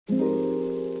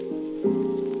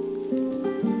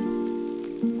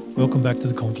Welcome back to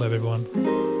the Conflab, everyone.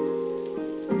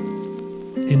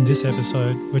 In this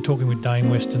episode, we're talking with Dayne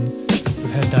Weston.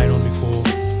 We've had Dayne on before,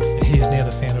 and he is now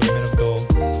the founder of Men of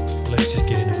Gold. Let's just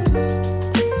get into it.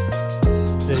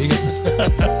 There you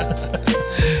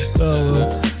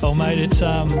go. Oh, mate, it's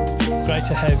great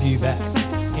to have you back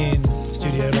in the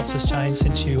studio. Lots has changed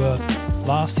since you were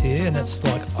last here, and it's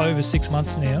like over 6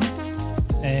 months now.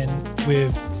 And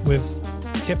we've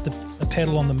kept the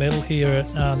pedal on the metal here at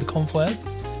the Conflab,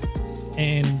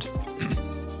 and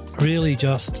really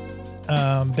just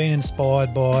been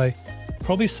inspired by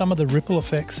probably some of the ripple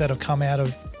effects that have come out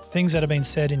of things that have been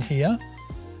said in here,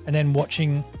 and then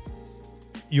watching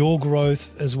your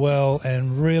growth as well,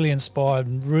 and really inspired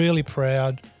and really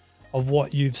proud of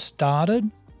what you've started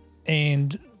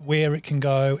and where it can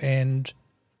go and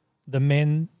the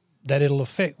men that it'll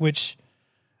affect, which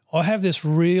I have this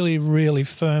really, really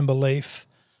firm belief,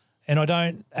 and I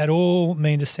don't at all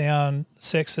mean to sound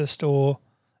sexist or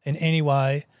in any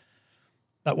way,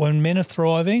 but when men are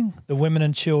thriving, the women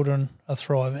and children are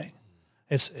thriving.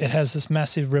 It has this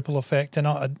massive ripple effect, and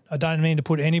I don't mean to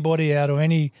put anybody out or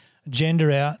any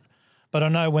gender out, but I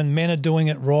know when men are doing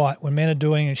it right, when men are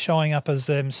doing and showing up as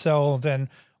themselves and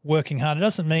working hard, it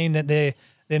doesn't mean that they're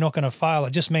not going to fail.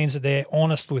 It just means that they're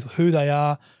honest with who they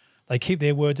are. They keep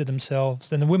their word to themselves.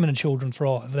 Then the women and children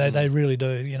thrive. They really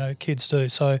do. Kids do.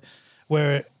 So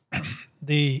where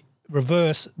the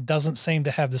reverse doesn't seem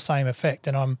to have the same effect,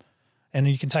 and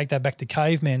you can take that back to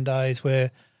caveman days,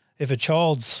 where if a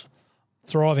child's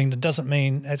thriving, that doesn't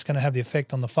mean it's going to have the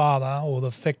effect on the father, or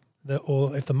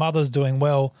or if the mother's doing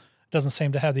well, it doesn't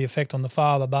seem to have the effect on the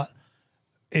father. But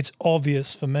it's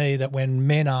obvious for me that when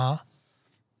men are,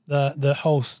 the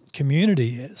whole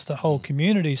community is. The whole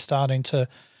community is starting to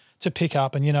pick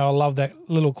up. And, I love that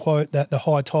little quote that the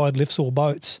high tide lifts all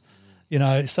boats,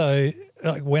 So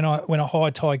like when a high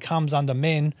tide comes under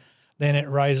men, then it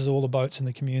raises all the boats in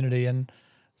the community. And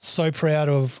so proud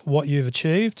of what you've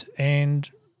achieved. And,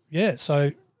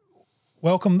 so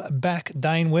welcome back,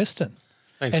 Dayne Weston.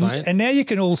 Thanks, mate. And now you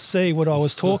can all see what I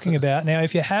was talking about. Now,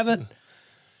 if you haven't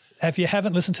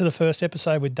listened to the first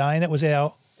episode with Dayne, that was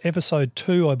our episode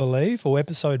 2, I believe, or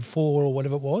episode 4 or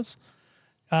whatever it was.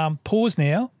 Pause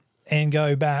now and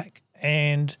go back,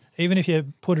 and even if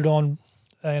you put it on,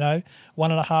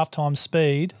 1.5 times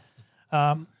speed,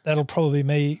 that'll probably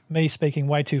be me speaking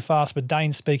way too fast, but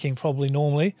Dayne speaking probably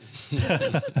normally.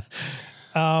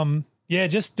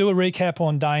 Just do a recap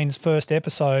on Dayne's first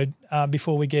episode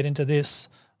before we get into this.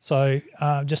 So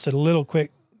just a little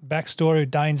quick backstory.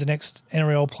 Dayne's an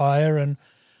ex-NRL player and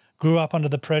grew up under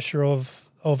the pressure of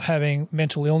having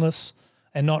mental illness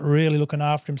and not really looking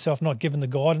after himself, not given the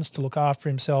guidance to look after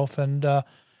himself. And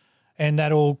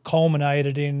that all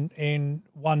culminated in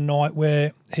one night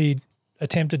where he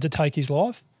attempted to take his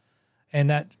life, and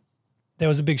that there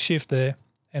was a big shift there.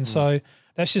 And so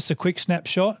that's just a quick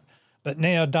snapshot. But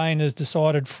now Dayne has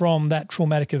decided from that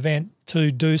traumatic event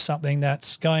to do something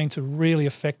that's going to really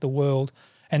affect the world,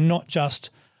 and not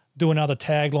just do another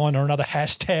tagline or another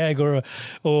hashtag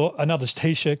or another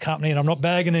T-shirt company. And I'm not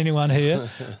bagging anyone here,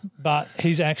 but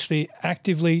he's actually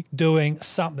actively doing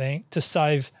something to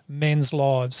save men's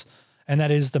lives, and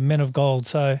that is the Men of Gold.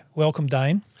 So welcome,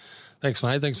 Dayne. Thanks,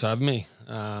 mate. Thanks for having me.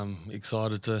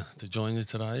 Excited to join you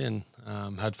today, and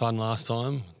had fun last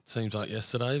time. Seems like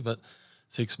yesterday, but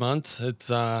 6 months. It's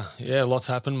lots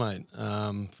happened, mate.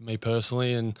 For me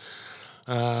personally, and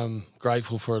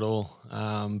grateful for it all.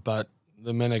 But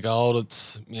the Men of Gold,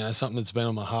 it's something that's been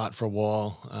on my heart for a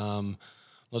while.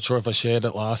 Not sure if I shared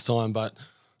it last time, but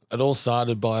it all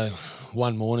started by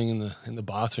one morning in the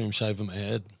bathroom shaving my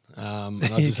head. And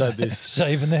I just had this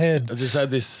shaving the head. I just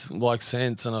had this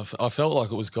sense, and I felt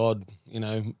like it was God,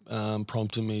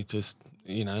 prompting me to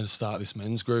start this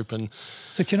men's group. And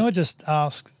so, can I just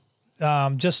ask,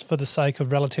 just for the sake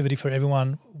of relativity for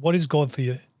everyone, what is God for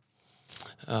you?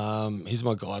 He's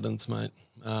my guidance, mate.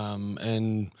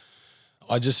 And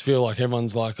I just feel like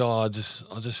everyone's like, I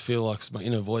just feel like it's my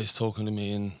inner voice talking to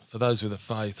me. And for those with a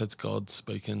faith, it's God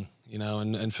speaking,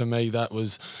 and for me, that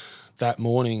was that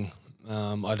morning.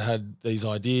 I'd had these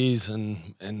ideas,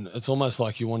 and it's almost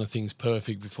like you want things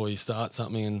perfect before you start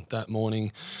something. And that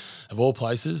morning, of all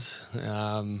places,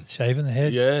 shaving the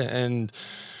head. Yeah. And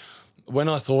when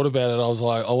I thought about it, I was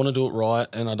like, I want to do it right,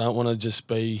 and I don't want to just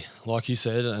be, like you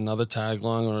said, another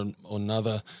tagline or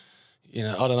another,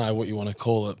 I don't know what you want to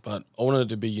call it, but I wanted it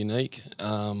to be unique,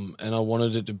 and I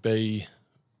wanted it to be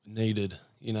needed,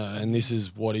 and this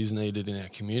is what is needed in our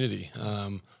community.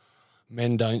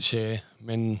 Men don't share.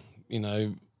 Men,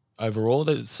 overall,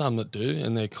 there's some that do,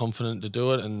 and they're confident to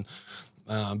do it, and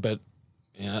But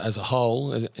as a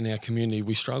whole, in our community,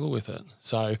 we struggle with it.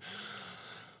 So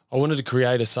I wanted to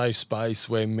create a safe space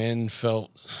where men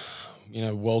felt,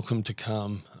 welcome to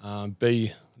come,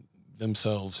 be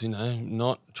themselves,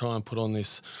 not try and put on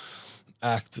this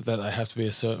act that they have to be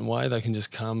a certain way. They can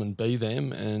just come and be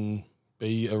them and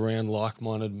be around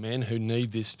like-minded men who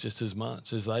need this just as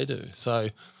much as they do. So,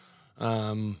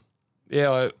 I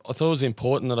thought it was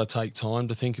important that I take time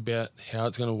to think about how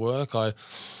it's going to work. I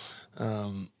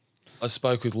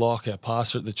spoke with Locke, our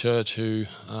pastor at the church, who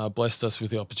blessed us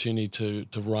with the opportunity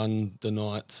to run the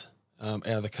nights out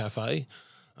of the cafe,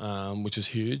 which was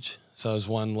huge. So it was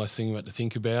one less thing we had to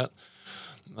think about.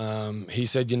 He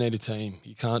said, you need a team.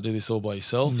 You can't do this all by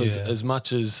yourself. Yeah. As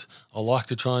much as I like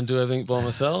to try and do everything by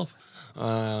myself,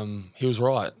 he was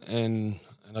right. And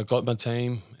I got my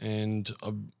team, and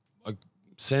I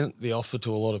sent the offer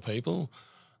to a lot of people,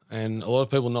 and a lot of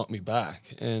people knocked me back.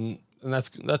 And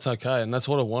that's okay, and that's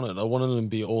what I wanted. I wanted them to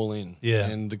be all in. Yeah.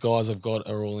 And the guys I've got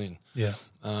are all in. Yeah.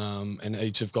 And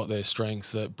each have got their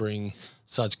strengths that bring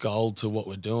such gold to what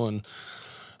we're doing.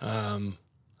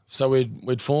 So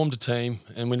we'd formed a team,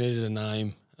 and we needed a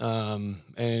name.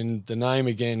 And the name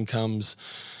again comes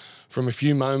from a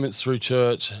few moments through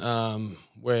church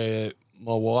where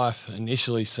my wife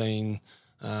initially seen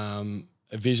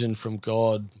a vision from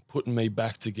God putting me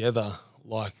back together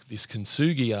like this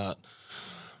kintsugi art.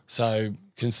 So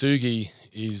kintsugi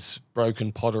is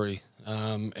broken pottery,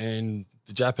 and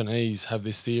the Japanese have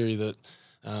this theory that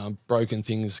broken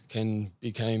things can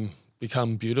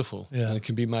become beautiful, and it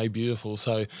can be made beautiful.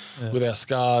 So with our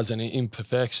scars and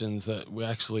imperfections,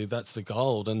 that's the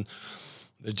gold. And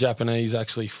the Japanese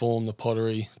actually form the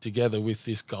pottery together with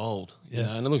this gold,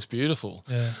 and it looks beautiful.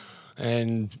 Yeah.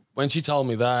 And when she told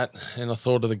me that, and I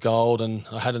thought of the gold, and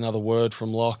I had another word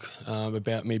from Locke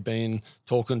about me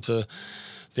talking to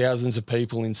thousands of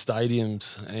people in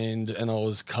stadiums, and I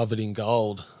was covered in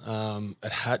gold.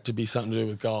 It had to be something to do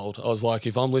with gold. I was like,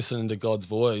 if I'm listening to God's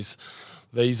voice,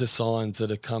 these are signs that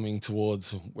are coming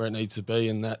towards where it needs to be,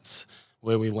 and that's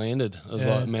where we landed as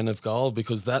like men of gold,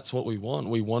 because that's what we want.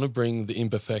 We want to bring the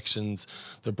imperfections,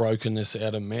 the brokenness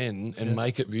out of men and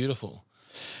make it beautiful.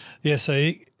 Yeah,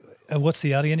 so what's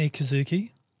the art again?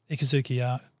 Ikuzuki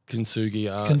art.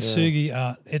 Kintsugi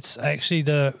art. It's actually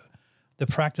the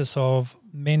practice of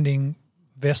mending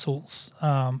vessels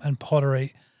and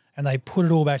pottery, and they put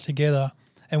it all back together.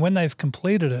 And when they've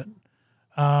completed it,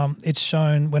 it's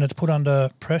shown when it's put under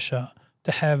pressure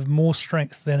to have more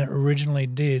strength than it originally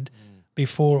did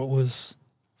before it was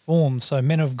formed. So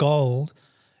men of gold,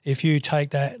 if you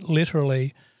take that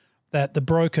literally, that the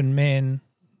broken men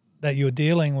that you're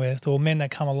dealing with, or men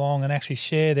that come along and actually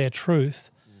share their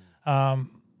truth,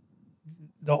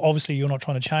 obviously you're not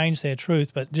trying to change their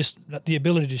truth, but just the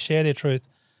ability to share their truth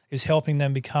is helping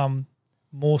them become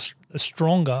more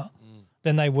stronger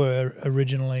than they were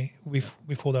originally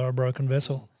before they were a broken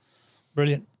vessel.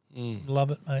 Brilliant.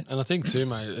 Love it, mate. And I think too,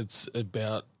 mate, it's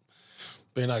about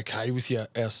being okay with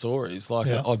our stories. Like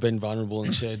I've been vulnerable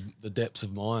and shared the depths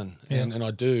of mine, and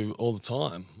I do all the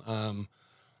time.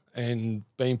 And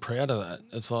being proud of that.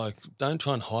 It's like, don't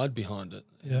try and hide behind it.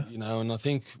 And I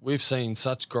think we've seen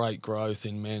such great growth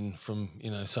in men from,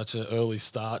 such an early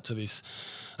start to this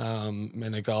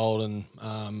Men of Gold,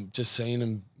 and just seeing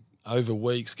them over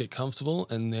weeks get comfortable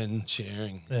and then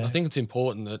sharing. I think it's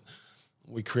important that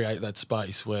we create that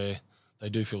space where they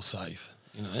do feel safe,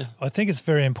 I think it's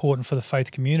very important for the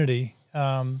faith community,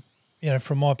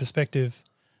 from my perspective,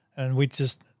 and we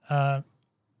just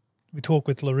we talked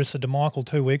with Larissa DeMichael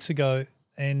 2 weeks ago,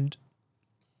 and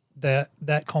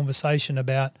that conversation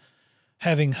about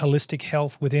having holistic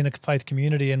health within a faith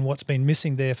community and what's been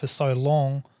missing there for so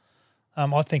long,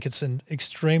 I think it's an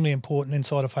extremely important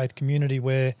inside a faith community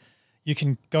where you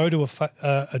can go to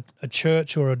a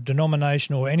church or a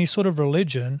denomination or any sort of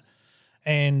religion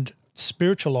and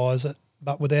spiritualize it,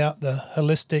 but without the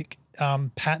holistic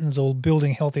patterns or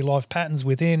building healthy life patterns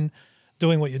within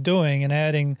doing what you're doing and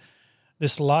adding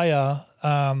this layer.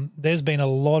 There's been a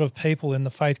lot of people in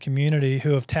the faith community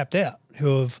who have tapped out,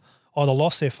 who have either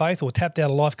lost their faith or tapped out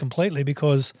of life completely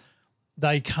because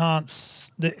they've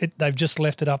just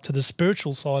left it up to the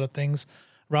spiritual side of things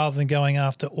rather than going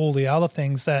after all the other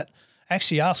things that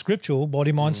actually are scriptural,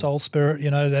 body, mind, soul, spirit,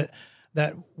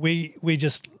 that we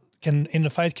just can, in the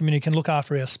faith community, can look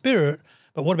after our spirit,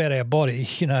 but what about our body,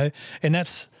 and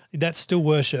that's still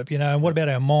worship, and what about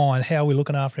our mind, how are we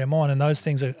looking after our mind? And those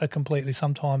things are completely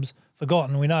sometimes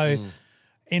forgotten. We know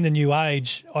in the new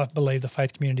age, I believe the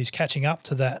faith community is catching up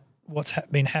to that, what's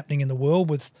been happening in the world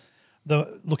with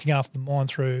the looking after the mind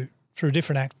through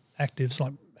different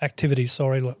activities,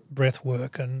 like breath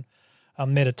work and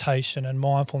meditation and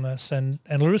mindfulness, and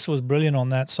Larissa was brilliant on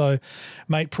that. So,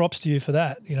 mate, props to you for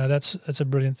that. You know, that's a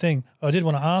brilliant thing. I did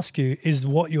want to ask you, is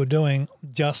what you're doing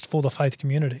just for the faith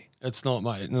community? It's not,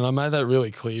 mate, and I made that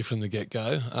really clear from the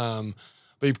get-go.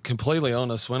 Be completely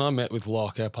honest, when I met with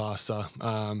Locke, our pastor,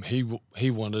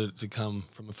 he wanted it to come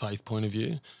from a faith point of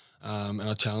view, and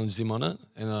I challenged him on it,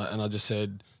 and I just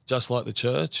said, just like the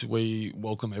church, we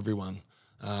welcome everyone,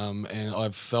 and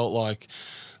I've felt like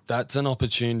that's an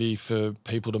opportunity for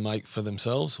people to make for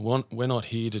themselves. We're not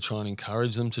here to try and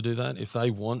encourage them to do that. If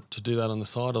they want to do that on the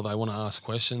side, or they want to ask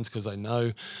questions because they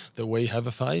know that we have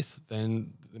a faith,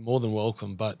 then they're more than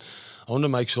welcome. But I want to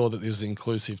make sure that this is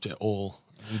inclusive to all.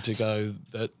 And to go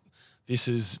that this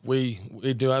is, we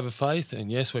do have a faith,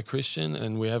 and yes, we're Christian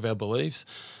and we have our beliefs,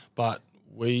 but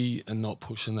we are not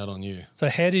pushing that on you. So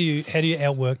how do you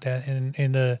outwork that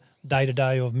in the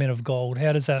day-to-day of Men of Gold?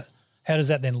 How does that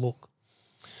then look?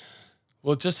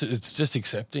 Well, it's just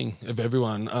accepting of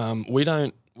everyone. We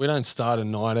don't start a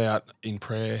night out in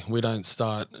prayer. We don't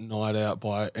start a night out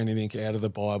by anything out of the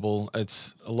Bible.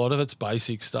 A lot of it's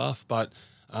basic stuff, but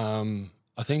I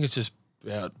think it's just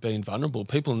about being vulnerable.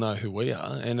 People know who we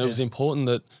are, and it was important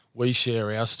that we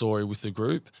share our story with the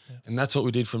group, and that's what we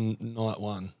did from night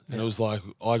one. And it was like,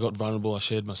 I got vulnerable, I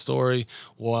shared my story,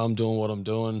 why I'm doing what I'm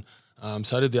doing.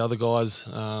 So did the other guys,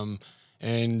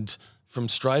 and from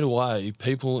straight away,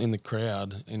 people in the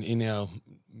crowd and in our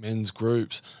men's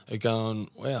groups are going,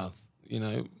 wow, you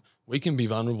know, we can be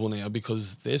vulnerable now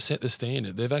because they've set the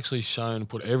standard. They've actually shown,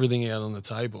 put everything out on the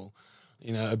table,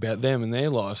 you know, about them and their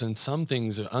lives, and some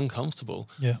things are uncomfortable.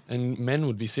 Yeah. And men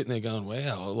would be sitting there going,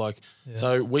 wow,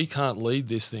 so we can't lead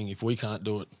this thing if we can't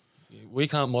do it. We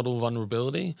can't model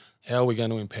vulnerability. How are we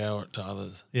going to empower it to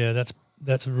others? Yeah,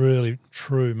 that's really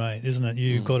true, mate, isn't it?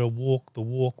 You've got to walk the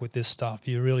walk with this stuff.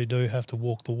 You really do have to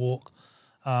walk the walk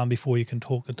before you can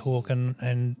talk the talk. And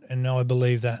I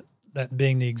believe that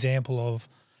being the example of,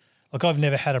 like, I've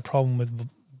never had a problem with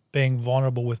being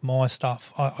vulnerable with my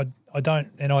stuff. I don't,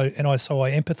 so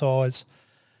I empathise,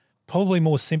 probably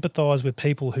more sympathise with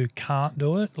people who can't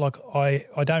do it. Like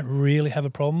I don't really have a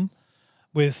problem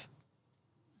with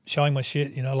showing my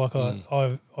shit, you know, like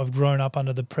I've grown up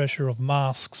under the pressure of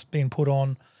masks being put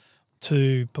on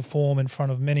to perform in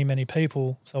front of many, many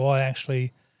people. So I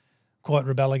actually quite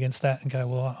rebel against that and go,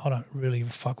 well, I don't really give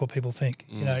a fuck what people think.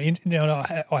 You know,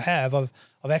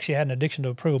 I've actually had an addiction to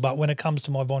approval, but when it comes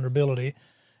to my vulnerability,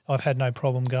 I've had no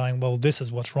problem going, well, this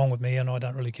is what's wrong with me and I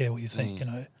don't really care what you think, you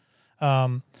know.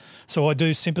 So I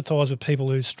do sympathise with people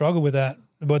who struggle with that,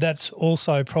 but that's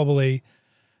also probably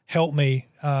helped me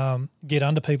get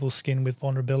under people's skin with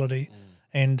vulnerability.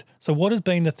 And so what has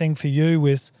been the thing for you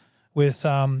with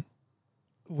the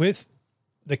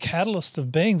catalyst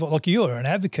of being, like, you're an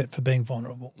advocate for being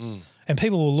vulnerable, and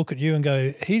people will look at you and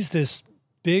go, he's this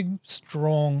big,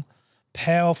 strong,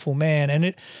 powerful man,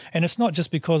 and it's not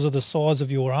just because of the size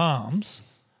of your arms,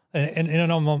 and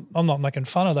I'm not making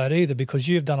fun of that either, because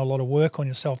you've done a lot of work on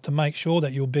yourself to make sure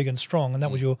that you're big and strong, and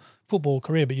that was your football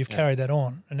career, but you've carried that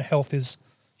on, and health is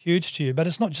huge to you. But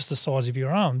it's not just the size of your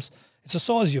arms, it's the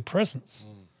size of your presence.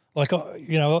 Like,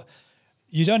 you know,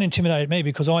 you don't intimidate me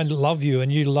because I love you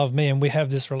and you love me and we have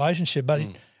this relationship, but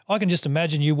I can just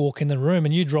imagine you walk in the room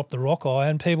and you drop the rock eye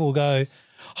and people will go,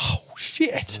 oh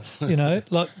shit, you know,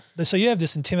 like, so you have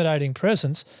this intimidating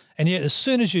presence, and yet as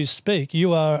soon as you speak,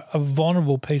 you are a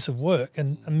vulnerable piece of work,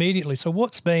 and immediately. So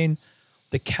what's been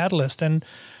the catalyst? And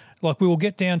like, we will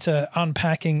get down to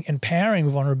unpacking empowering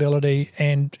vulnerability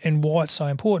and why it's so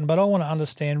important, but I want to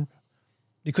understand,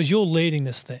 because you're leading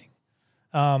this thing,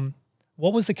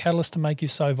 what was the catalyst to make you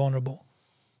so vulnerable?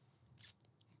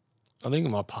 I think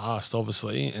in my past,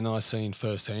 obviously, and I seen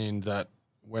firsthand that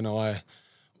when I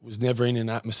was never in an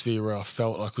atmosphere where I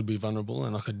felt I could be vulnerable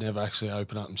and I could never actually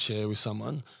open up and share with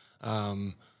someone,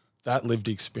 that lived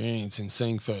experience and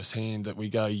seeing firsthand that we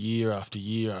go year after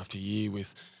year after year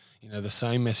with, you know, the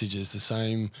same messages, the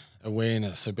same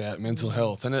awareness about mental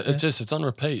health. And it's on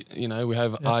repeat. You know, we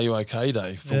have Are You OK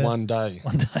Day for one day.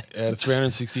 Out of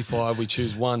 365, we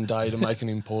choose one day to make an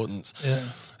importance.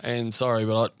 And sorry,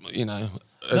 but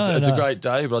it's a great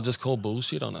day, but I just call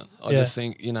bullshit on it. I just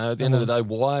think, you know, at the end of the day,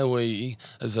 why are we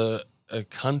as a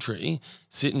country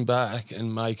sitting back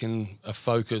and making a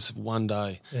focus one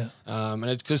day? And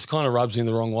it just kind of rubs me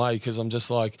the wrong way, because I'm just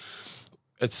like,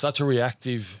 it's such a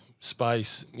reactive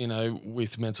space, you know,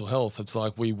 with mental health. It's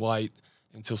like we wait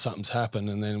until something's happened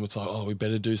and then it's like, oh, we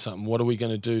better do something. What are we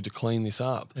going to do to clean this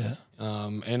up?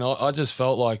 And I just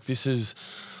felt like this is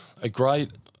a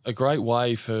great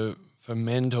way for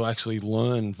men to actually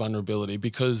learn vulnerability,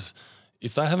 because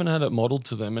if they haven't had it modelled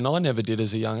to them, and I never did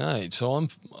as a young age, so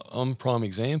I'm prime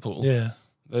example. Yeah.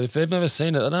 That if they've never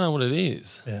seen it, they don't know what it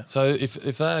is. Yeah. So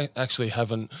if they actually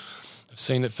haven't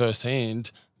seen it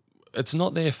firsthand, it's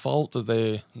not their fault that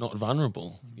they're not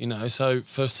vulnerable, you know. So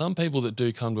for some people that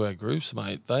do come to our groups,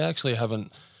 mate, they actually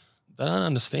haven't, they don't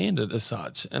understand it as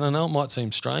such. And I know it might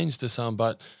seem strange to some,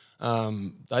 but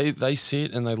they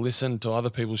sit and they listen to other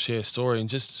people share story and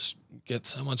just get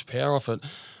so much power off it.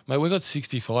 Mate, we've got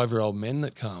 65-year-old men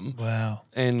that come. Wow.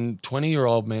 And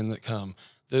 20-year-old men that come.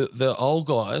 The old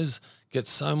guys get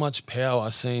so much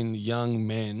power seeing young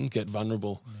men get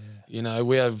vulnerable. Yeah. You know,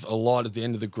 we have a lot at the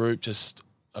end of the group just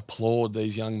applaud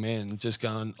these young men, just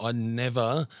going, I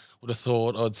never would have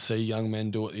thought I'd see young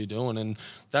men do what you're doing. And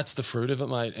that's the fruit of it,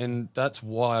 mate. And that's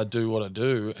why I do what I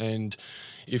do. And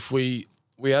if we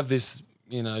have this,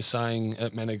 you know, saying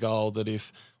at Men of Gold that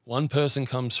if one person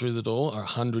comes through the door or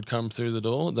 100 come through the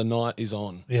door, the night is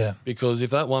on. Yeah. Because if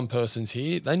that one person's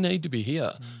here, they need to be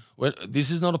here. This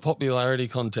is not a popularity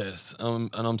contest. And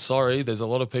I'm sorry, there's a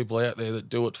lot of people out there that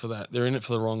do it for that. They're in it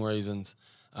for the wrong reasons.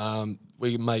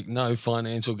 We make no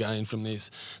financial gain from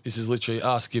this. This is literally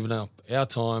us giving up our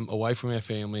time away from our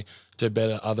family to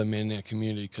better other men in our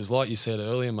community. Because like you said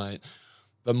earlier, mate,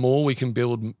 the more we can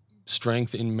build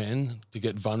strength in men to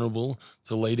get vulnerable,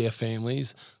 to lead our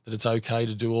families, that it's okay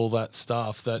to do all that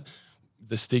stuff, that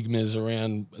the stigmas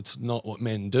around it's not what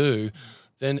men do,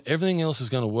 then everything else is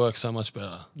going to work so much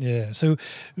better. Yeah. So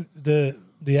the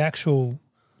actual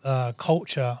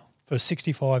culture for a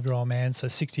 65-year-old man, so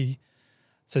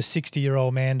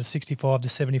 60-year-old man to 65 to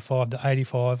 75 to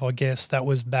 85, I guess that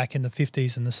was back in the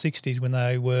 50s and the 60s when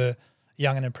they were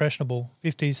young and impressionable,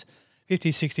 50s,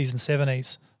 60s and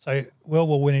 70s. So World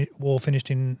War finished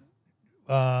in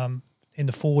the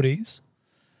 40s,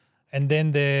 and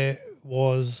then there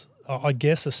was, I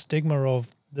guess, a stigma of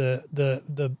there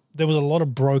was a lot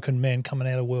of broken men coming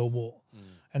out of World War,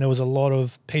 and there was a lot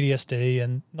of PTSD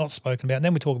and not spoken about. And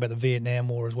then we talk about the Vietnam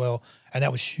War as well, and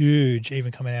that was huge,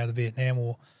 even coming out of the Vietnam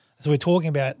War. So we're talking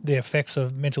about the effects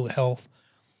of mental health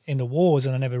in the wars,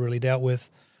 and I never really dealt with,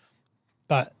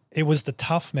 but it was the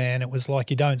tough man. It was like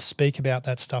you don't speak about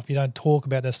that stuff. You don't talk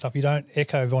about that stuff. You don't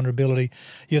echo vulnerability.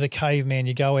 You're the caveman.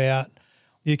 You go out,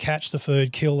 you catch the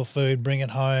food, kill the food, bring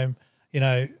it home, you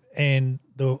know, and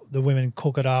the women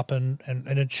cook it up, and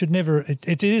it should never.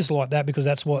 It is like that because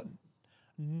that's what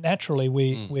naturally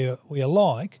we are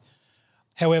like.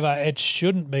 However, it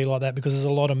shouldn't be like that because there's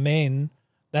a lot of men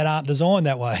that aren't designed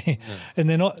that way, and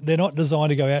they're not designed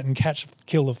to go out and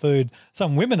kill the food.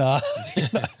 Some women are, you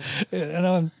know, and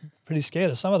I'm pretty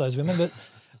scared of some of those women.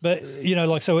 But you know,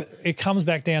 like, so it comes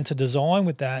back down to design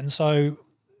with that, and so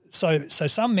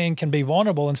some men can be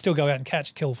vulnerable and still go out and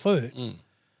kill food.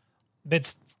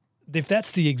 But if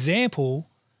that's the example,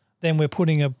 then we're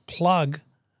putting a plug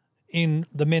in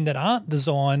the men that aren't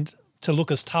designed to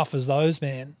look as tough as those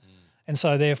men, and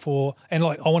so therefore, and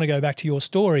like I want to go back to your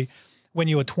story. When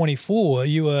you were 24,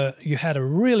 you had a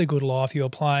really good life. You were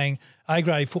playing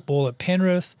A-grade football at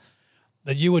Penrith,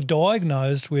 that you were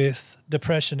diagnosed with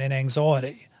depression and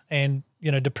anxiety. And, you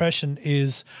know, depression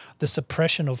is the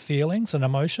suppression of feelings and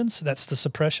emotions. That's the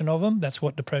suppression of them. That's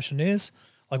what depression is.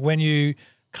 Like when you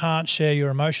can't share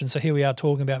your emotions. So here we are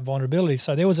talking about vulnerability.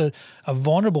 So there was a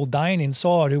vulnerable Dayne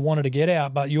inside who wanted to get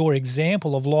out, but your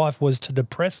example of life was to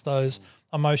depress those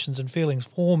emotions and feelings,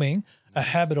 forming a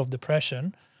habit of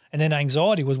depression. And then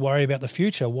anxiety was worry about the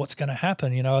future. What's going to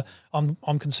happen? You know,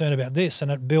 I'm concerned about this, and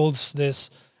it builds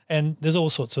this. And there's all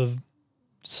sorts of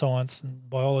science and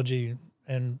biology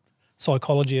and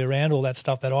psychology around all that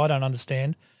stuff that I don't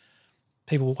understand.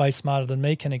 People way smarter than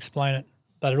me can explain it,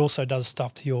 but it also does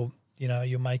stuff to your, you know,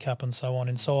 your makeup and so on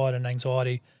inside. And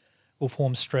anxiety will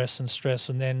form stress, and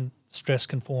then stress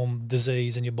can form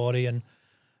disease in your body. And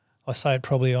I say it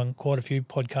probably on quite a few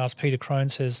podcasts. Peter Crone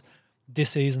says,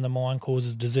 disease in the mind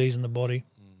causes disease in the body.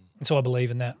 And so I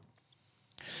believe in that.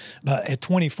 But at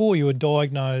 24, you were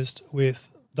diagnosed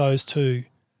with those two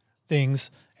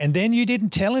things, and then you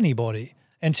didn't tell anybody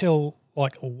until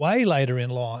like way later in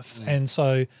life. And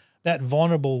so that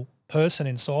vulnerable person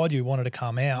inside you wanted to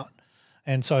come out.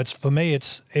 And so it's, for me,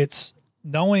 it's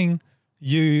knowing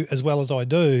you as well as I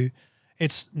do,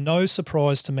 it's no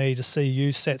surprise to me to see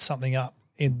you set something up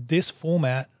in this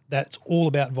format that's all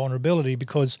about vulnerability,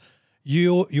 because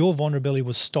your vulnerability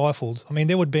was stifled. I mean,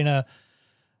 there would have been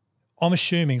I'm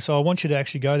assuming, so I want you to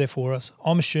actually go there for us.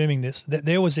 I'm assuming that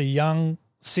there was a young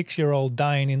 6-year-old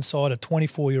Dayne inside a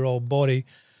 24-year-old body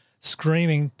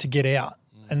screaming to get out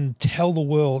and tell the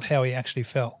world how he actually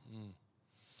felt.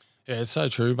 Yeah, it's so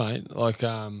true, mate. Like,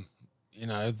 you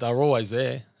know, they were always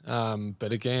there.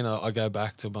 But again, I go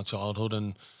back to my childhood,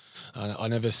 and I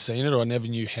never seen it or I never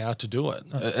knew how to do it.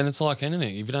 And it's like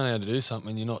anything. If you don't know how to do something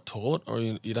and you're not taught or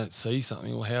you don't see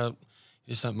something, well,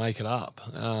 you just don't make it up.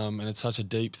 And it's such a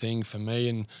deep thing for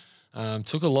me and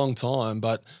took a long time.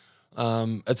 But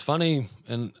it's funny,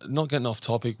 and not getting off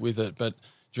topic with it, but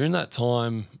during that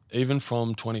time, even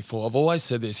from 24, I've always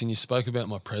said this, and you spoke about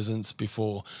my presence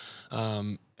before,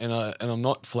 and I'm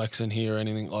not flexing here or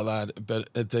anything like that, but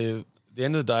at the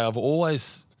end of the day, I've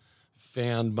always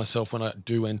found myself when I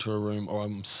do enter a room or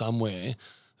I'm somewhere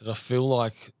that I feel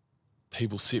like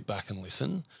people sit back and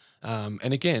listen.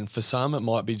 And again, for some, it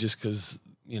might be just because,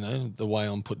 the way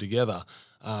I'm put together.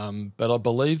 But I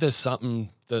believe there's something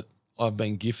that I've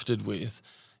been gifted with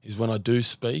is when I do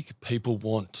speak, people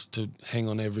want to hang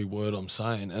on every word I'm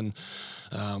saying. And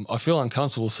I feel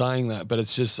uncomfortable saying that, but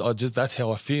it's just that's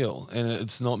how I feel. And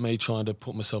it's not me trying to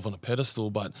put myself on a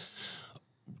pedestal, but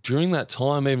during that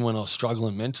time, even when I was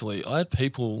struggling mentally, I had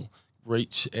people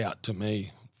reach out to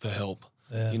me for help,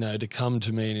 to come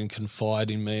to me and confide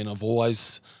in me. And I've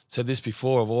always said this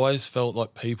before, I've always felt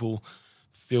like people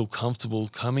feel comfortable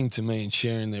coming to me and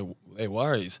sharing their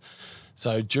worries.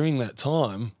 So during that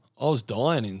time, I was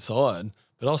dying inside,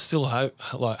 but I was still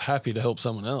happy to help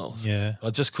someone else. Yeah. I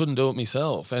just couldn't do it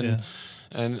myself.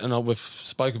 And we've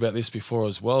spoke about this before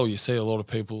as well. You see a lot of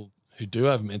people who do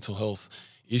have mental health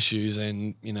issues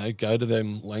and, go to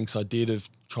them lengths I did of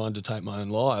trying to take my own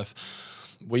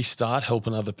life. We start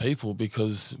helping other people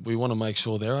because we want to make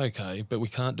sure they're okay, but we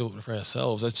can't do it for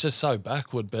ourselves. It's just so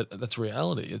backward, but that's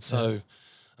reality. It's so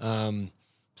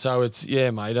it's,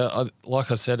 mate,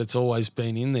 like I said, it's always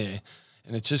been in there.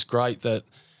 And it's just great that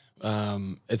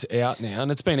it's out now,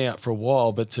 and it's been out for a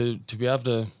while, but to be able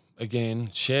to, again,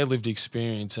 share lived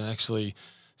experience and actually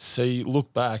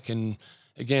look back and,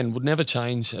 again, would never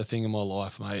change a thing in my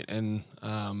life, mate. And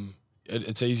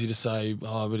it's easy to say,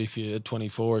 but if you're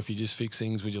 24, if you just fix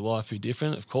things, would your life be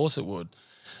different? Of course it would,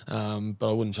 but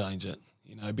I wouldn't change it,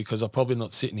 because I'm probably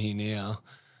not sitting here now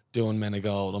doing Men of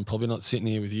Gold. I'm probably not sitting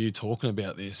here with you talking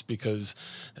about this because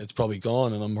it's probably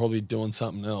gone and I'm probably doing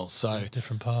something else. So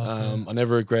different paths. I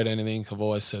never regret anything. I've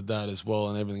always said that as well,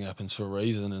 and everything happens for a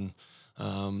reason.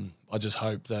 And I just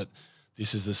hope that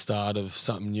this is the start of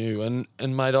something new.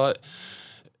 And mate, I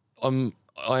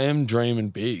am dreaming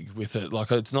big with it.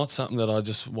 Like, it's not something that I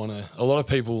just want to. A lot of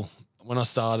people, when I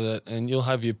started it, and you'll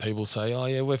have your people say, oh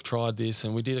yeah, we've tried this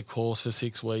and we did a course for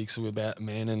 6 weeks about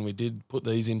men and we did put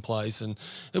these in place and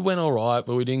it went all right,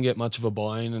 but we didn't get much of a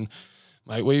buy-in. And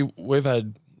mate, we've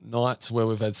had nights where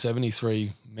we've had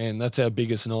 73 men. That's our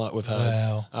biggest night we've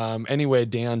had. Wow. Anywhere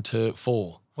down to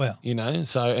 4. Wow.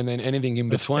 So, and then anything in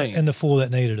between. And the 4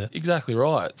 that needed it. Exactly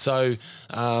right. So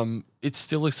it's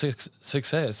still a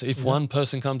success. If one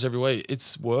person comes every week,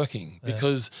 it's working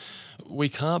because we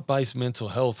can't base mental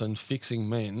health and fixing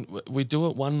men. We do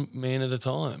it one man at a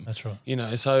time. That's right.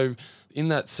 So in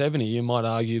that 70, you might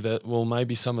argue that, well,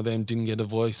 maybe some of them didn't get a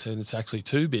voice and it's actually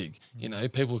too big.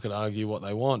 People could argue what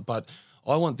they want, but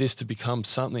I want this to become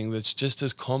something that's just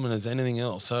as common as anything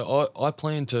else. So I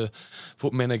plan to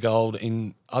put Men of Gold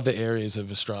in other areas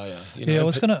of Australia. I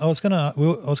was gonna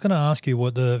ask you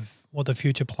what the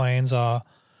future plans are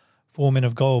for Men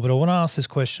of Gold, but I want to ask this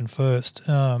question first.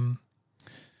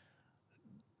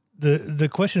 The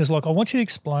question is, like, I want you to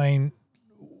explain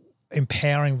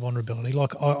empowering vulnerability.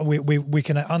 Like, we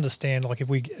can understand, like, if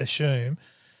we assume,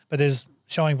 but there's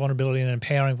showing vulnerability and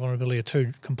empowering vulnerability are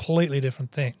two completely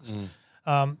different things.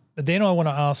 But then I want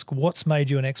to ask, what's made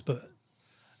you an expert?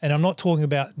 And I'm not talking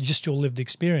about just your lived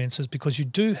experiences, because you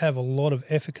do have a lot of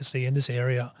efficacy in this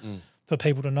area for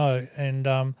people to know.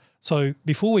 And so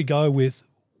before we go with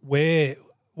where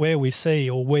we see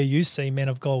or where you see Men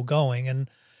of Gold going,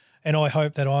 and I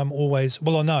hope that I'm always –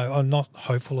 well, I know I'm not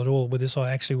hopeful at all with this.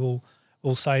 I actually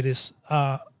will say this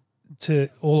to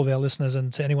all of our listeners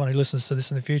and to anyone who listens to this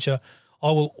in the future.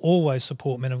 I will always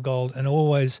support Men of Gold and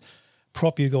always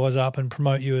prop you guys up and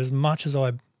promote you as much as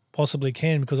I possibly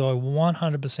can, because I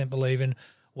 100% believe in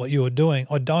what you are doing.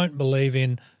 I don't believe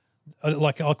in –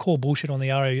 like, I call bullshit on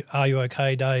the Are You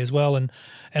OK Day as well, and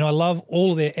I love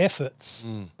all of their efforts,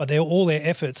 but all their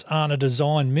efforts aren't a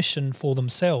design mission for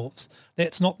themselves.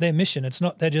 That's not their mission. It's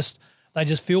not. They just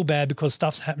feel bad because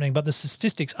stuff's happening, but the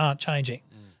statistics aren't changing.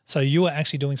 So you are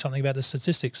actually doing something about the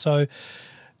statistics. So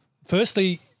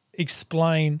firstly,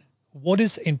 explain, what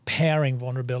is empowering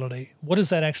vulnerability? What does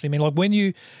that actually mean? Like, when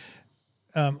you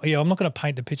I'm not going to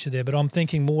paint the picture there, but I'm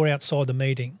thinking more outside the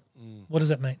meeting. What does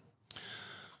that mean?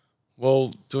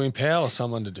 Well, to empower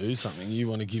someone to do something, you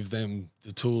want to give them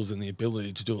the tools and the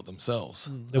ability to do it themselves.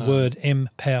 The word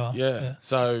empower. Yeah.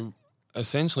 So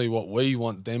essentially what we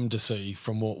want them to see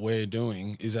from what we're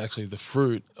doing is actually the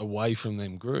fruit away from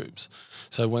them groups.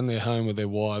 So when they're home with their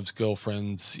wives,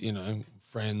 girlfriends,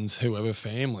 friends, whoever,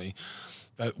 family,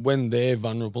 that when they're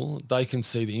vulnerable, they can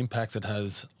see the impact it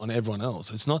has on everyone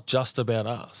else. It's not just about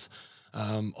us.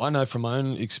 I know from my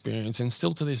own experience, and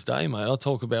still to this day, mate, I'll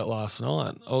talk about last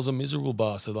night. I was a miserable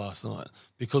bastard last night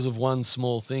because of one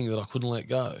small thing that I couldn't let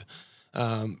go.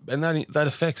 And that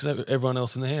affects everyone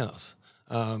else in the house.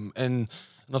 And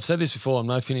I've said this before, I'm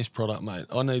no finished product, mate.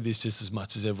 I need this just as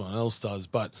much as everyone else does.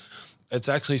 But it's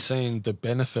actually seeing the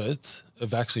benefits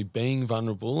of actually being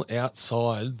vulnerable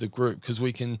outside the group, because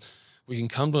we can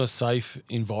come to a safe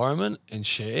environment and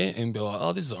share and be like,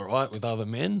 oh, this is all right with other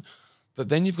men. But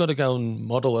then you've got to go and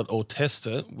model it or test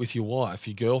it with your wife,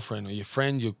 your girlfriend or your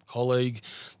friend, your colleague.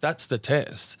 That's the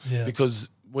test. Yeah. Because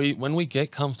when we get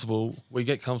comfortable, we're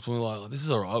like, oh, this is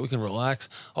all right, we can relax.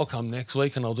 I'll come next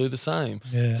week and I'll do the same.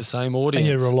 Yeah. It's the same audience.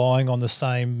 And you're relying on the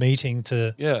same meeting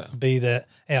to be that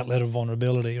outlet of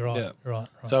vulnerability, right? Yeah. Right.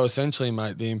 So essentially,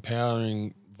 mate, the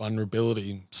empowering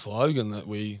vulnerability slogan that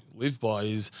we live by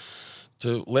is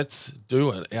to let's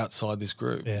do it outside this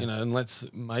group, and let's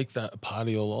make that a part of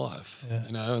your life,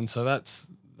 and so that's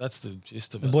the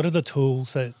gist of it. What are the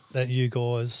tools that you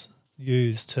guys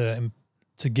use to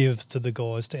give to the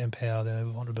guys to empower their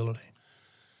vulnerability?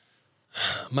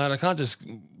 Mate, I can't just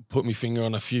put my finger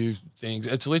on a few things.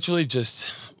 It's literally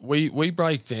just we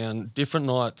break down different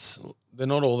nights. They're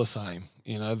not all the same.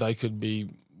 They could be,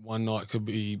 one night could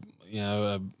be,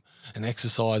 an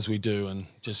exercise we do, and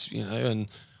just, and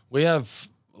we have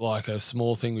like a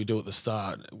small thing we do at the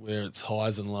start where it's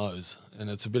highs and lows, and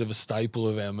it's a bit of a staple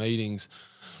of our meetings.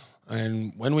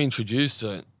 And when we introduced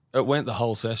it, it went the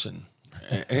whole session.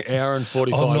 An hour and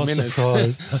 45 minutes.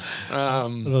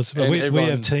 I'm not surprised. We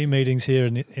have team meetings here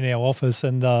in our office,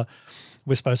 and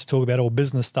we're supposed to talk about all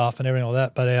business stuff and everything like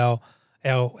that. But our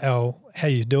how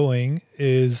you doing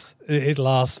is it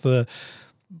lasts for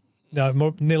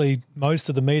nearly most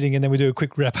of the meeting, and then we do a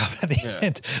quick wrap up at the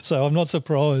end. So I'm not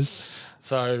surprised.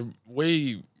 So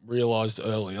we realised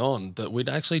early on that we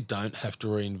actually don't have to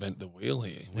reinvent the wheel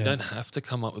here. We don't have to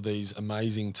come up with these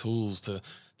amazing tools to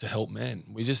help men.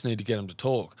 We just need to get them to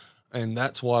talk. And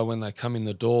that's why when they come in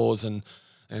the doors, and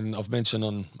I've mentioned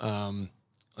on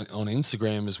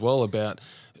Instagram as well about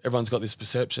everyone's got this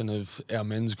perception of our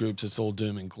men's groups, it's all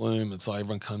doom and gloom. It's like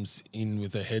everyone comes in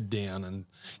with their head down and,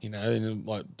 in a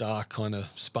like dark kind of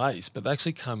space, but they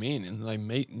actually come in and they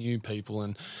meet new people,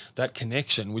 and that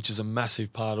connection, which is a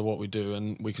massive part of what we do,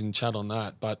 and we can chat on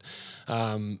that. But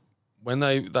when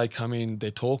they come in, they're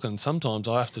talking. Sometimes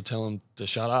I have to tell them to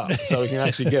shut up so we can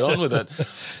actually get on with it.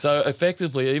 So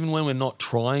effectively, even when we're not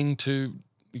trying to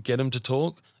get them to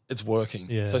talk, it's working.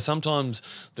 Yeah. So sometimes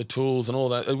the tools and all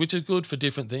that, which are good for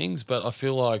different things, but I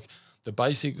feel like the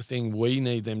basic thing we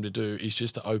need them to do is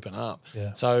just to open up.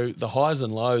 Yeah. So the highs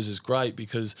and lows is great,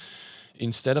 because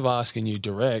instead of asking you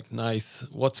direct, Nath,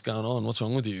 what's going on? What's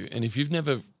wrong with you? And if you've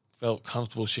never felt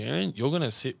comfortable sharing, you're going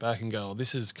to sit back and go, oh,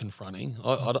 this is confronting.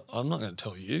 I'm not going to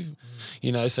tell you,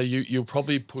 so you'll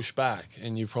probably push back,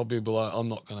 and you'll probably be like, I'm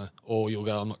not going to, or you'll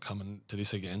go, I'm not coming to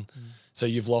this again. So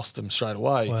you've lost them straight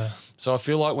away. Wow. So I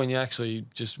feel like when you actually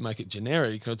just make it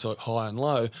generic, it's like high and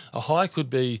low. A high could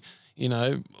be,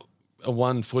 a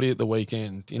one footy at the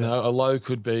weekend. A low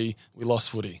could be we lost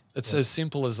footy. It's as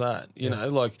simple as that.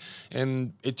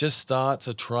 And it just starts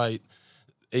a trait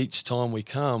each time we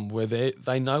come where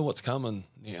they know what's coming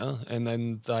now, and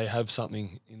then they have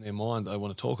something in their mind they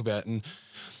want to talk about. And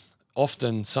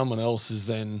often someone else is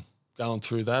then going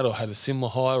through that or had a similar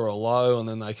high or a low, and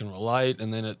then they can relate,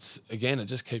 and then it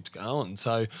just keeps going.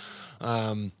 So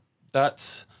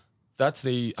that's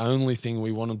the only thing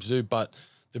we want them to do. But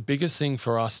the biggest thing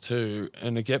for us too,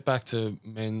 and to get back to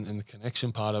men and the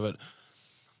connection part of it,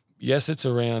 yes, it's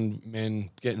around men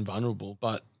getting vulnerable,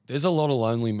 but there's a lot of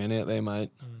lonely men out there,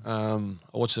 mate. I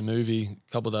watched a movie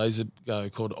a couple of days ago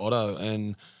called Otto,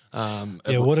 and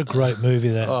what a great movie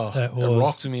that was. It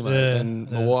rocked me, mate. Yeah,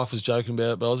 and my wife was joking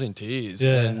about it, but I was in tears.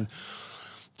 Yeah. And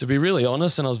to be really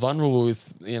honest, and I was vulnerable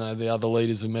with the other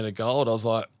leaders of Men of Gold, I was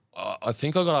like, I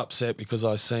think I got upset because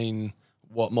I seen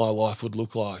what my life would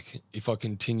look like if I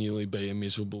continually be a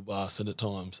miserable bastard at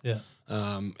times. Yeah.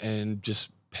 And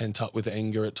just pent up with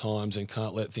anger at times and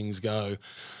can't let things go.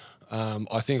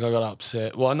 I think I got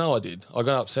upset. Well, I know I did. I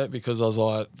got upset because I was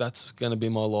like, that's going to be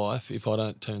my life if I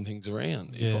don't turn things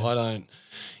around. Yeah. If I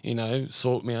don't,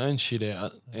 sort my own shit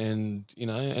out. And,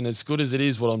 and as good as it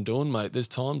is what I'm doing, mate, there's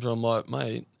times where I'm like,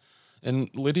 mate, and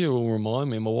Lydia will remind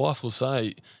me, my wife will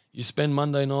say, you spend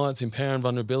Monday nights empowering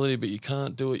vulnerability, but you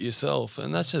can't do it yourself.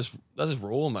 And that's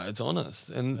raw, mate. It's honest.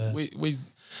 And we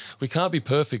can't be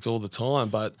perfect all the time,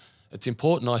 but it's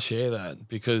important I share that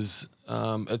because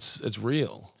it's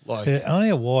real. Like only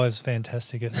a wife's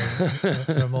fantastic at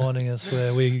reminding us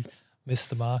where we miss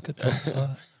the market.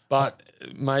 But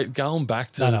mate, going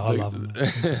back to I love them.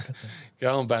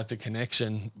 Going back to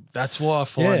connection, that's why I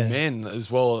find men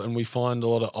as well, and we find a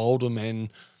lot of older men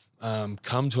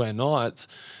come to our nights.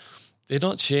 They're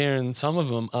not sharing. Some of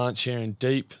them aren't sharing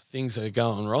deep things that are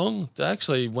going wrong. They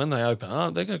actually, when they open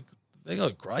up, they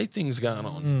got great things going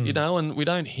on, you know. And we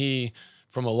don't hear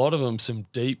from a lot of them some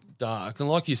deep, dark. And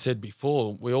like you said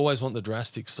before, we always want the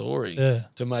drastic story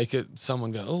to make it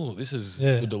someone go, oh, this is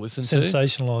good to listen to.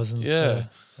 Sensationalising. Yeah.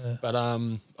 But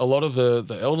a lot of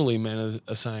the elderly men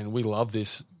are saying we love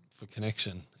this for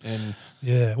connection. And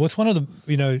well, it's one of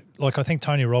the, like I think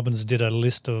Tony Robbins did a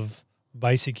list of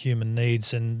basic human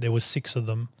needs, and there was 6 of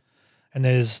them. And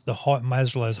there's the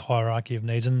Maslow's hierarchy of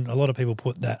needs, and a lot of people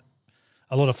put a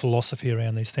lot of philosophy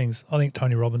around these things. I think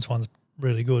Tony Robbins' one's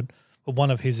really good, but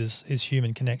one of his is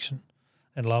human connection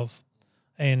and love.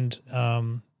 And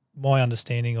my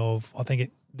understanding of, I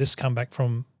think this come back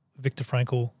from Viktor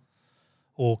Frankl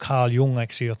or Carl Jung,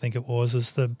 actually, I think it was,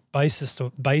 is the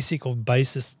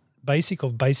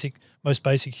most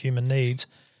basic human needs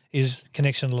is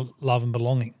connection, love and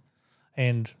belonging.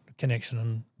 And connection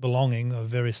and belonging are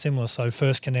very similar. So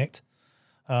first connect,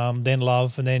 then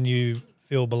love, and then you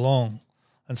feel belong.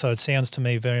 And so it sounds to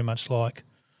me very much like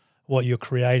what you're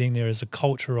creating there is a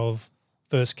culture of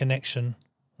first connection,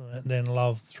 then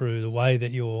love through the way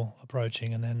that you're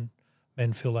approaching, and then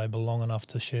men feel they belong enough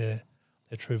to share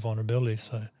their true vulnerability.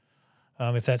 So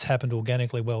if that's happened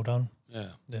organically, well done. Yeah.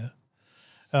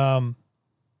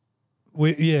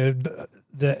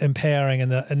 The empowering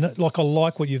and like I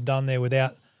like what you've done there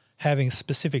without having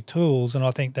specific tools, and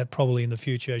I think that probably in the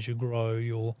future as you grow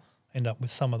you'll end up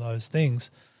with some of those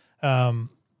things.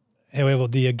 However,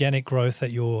 the organic growth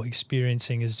that you're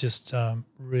experiencing is just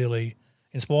really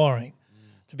inspiring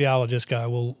to be able to just go,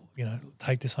 well,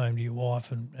 take this home to your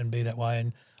wife and be that way.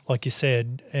 And like you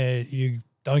said, you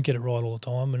don't get it right all the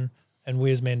time, and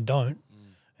we as men don't,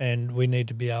 and we need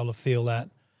to be able to feel that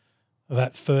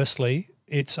firstly,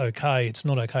 it's okay. It's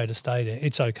not okay to stay there.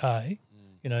 It's okay.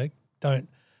 Don't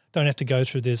have to go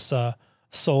through this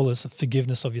soulless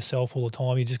forgiveness of yourself all the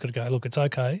time. You just got to go, look, it's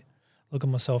okay. Look at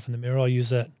myself in the mirror. I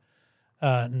use that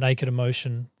naked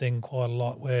emotion thing quite a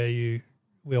lot where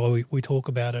we talk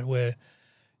about it, where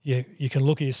you can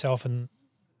look at yourself and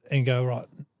go, right,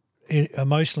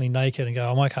 emotionally naked and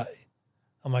go, I'm okay.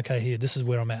 I'm okay here. This is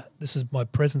where I'm at. This is my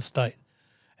present state.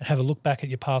 And have a look back at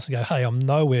your past and go, hey, I'm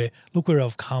nowhere. Look where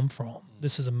I've come from.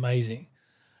 This is amazing.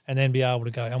 And then be able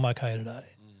to go, I'm okay today.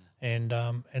 And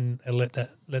let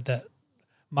that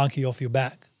monkey off your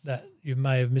back that you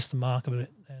may have missed the mark of it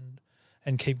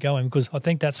and keep going, because I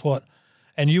think that's what,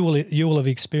 and you will have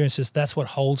experienced this, that's what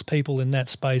holds people in that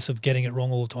space of getting it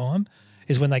wrong all the time,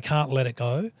 is when they can't let it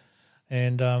go,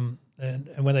 and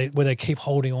when they keep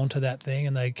holding on to that thing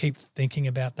and they keep thinking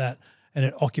about that, and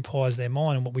it occupies their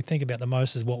mind, and what we think about the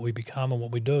most is what we become and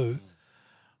what we do.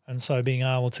 And so being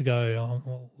able to go, oh,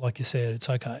 well, like you said, it's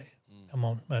okay. Come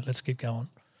on, mate, let's keep going.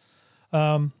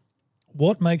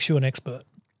 What makes you an expert?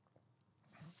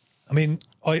 I mean,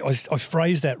 I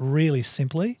phrase that really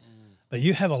simply, but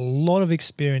you have a lot of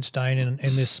experience, Dayne,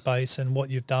 in this space, and what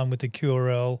you've done with the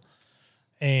QRL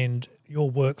and your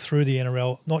work through the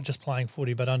NRL, not just playing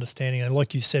footy but understanding. And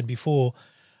like you said before,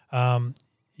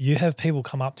 you have people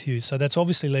come up to you. So that's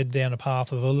obviously led down a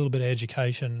path of a little bit of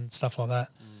education and stuff like that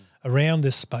around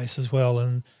this space as well.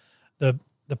 And the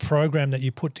program that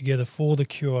you put together for the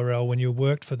QRL when you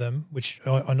worked for them, which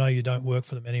I know you don't work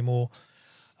for them anymore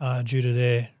due to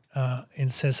their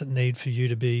incessant need for you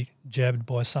to be jabbed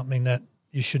by something that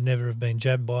you should never have been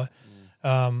jabbed by.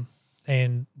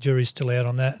 And jury's still out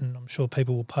on that, and I'm sure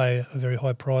people will pay a very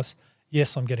high price.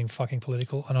 Yes, I'm getting fucking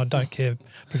political, and I don't care,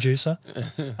 producer.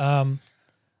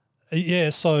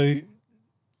 So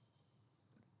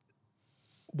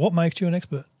what makes you an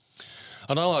expert?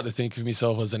 I don't like to think of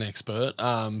myself as an expert,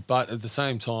 but at the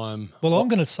same time... Well, I'm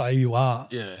going to say you are.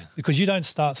 Yeah. Because you don't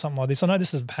start something like this. I know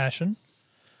this is a passion,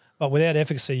 but without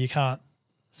efficacy you can't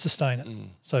sustain it.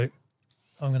 So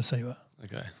I'm going to say you are.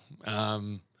 Okay.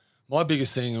 My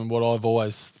biggest thing, and what I've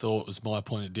always thought was my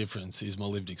point of difference, is my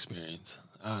lived experience.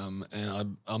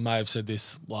 And I may have said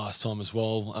this last time as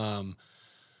well.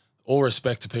 All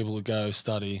respect to people who go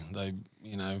study, they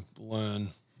learn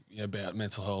about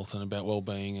mental health and about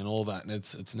well-being and all that, and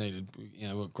it's needed. We've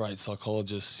got great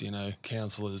psychologists,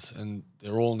 counsellors, and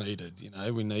they're all needed.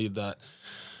 We need that.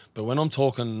 But when I'm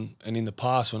talking, and in the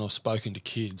past when I've spoken to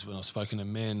kids, when I've spoken to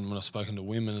men, when I've spoken to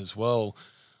women as well,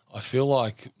 I feel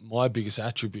like my biggest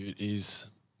attribute is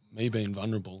me being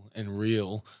vulnerable and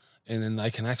real, and then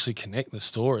they can actually connect the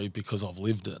story because I've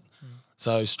lived it.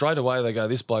 So straight away they go,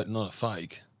 this bloke not a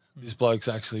fake. This bloke's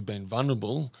actually been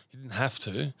vulnerable. He didn't have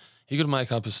to. He could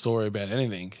make up a story about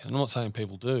anything. And I'm not saying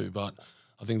people do, but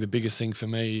I think the biggest thing for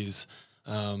me is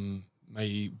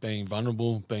me being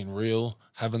vulnerable, being real,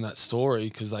 having that story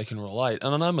because they can relate.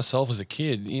 And I know myself as a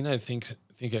kid, think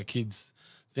our kids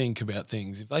think about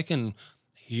things. If they can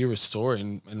hear a story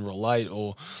and relate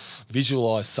or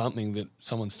visualise something that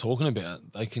someone's talking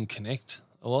about, they can connect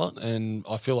a lot. And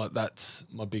I feel like that's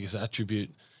my biggest attribute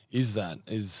is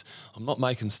I'm not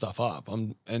making stuff up.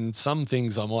 And some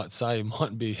things I might say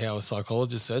might be how a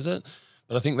psychologist says it,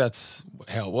 but I think that's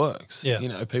how it works.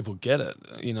 Yeah. People get it.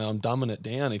 I'm dumbing it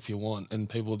down if you want. And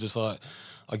people are just like,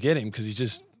 I get him because he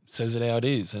just says it how it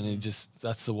is. And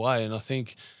that's the way. And I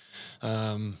think,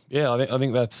 I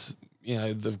think that's,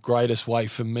 the greatest way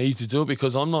for me to do it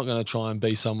because I'm not going to try and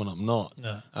be someone I'm not.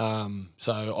 No.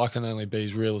 So I can only be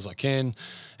as real as I can.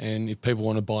 And if people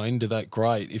want to buy into that,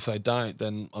 great. If they don't,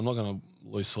 then I'm not going to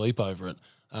lose sleep over it.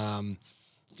 And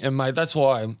mate, that's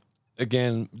why,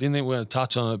 again, didn't think we were going to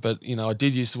touch on it, but, I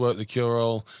did used to work the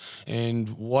Cure-All, and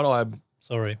what I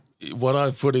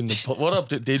did put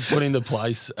into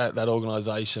place at that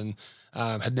organisation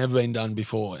had never been done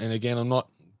before. And again, I'm not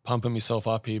pumping myself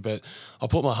up here, but I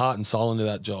put my heart and soul into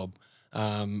that job.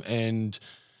 And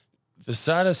the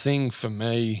saddest thing for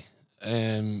me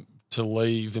to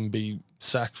leave and be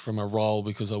sacked from a role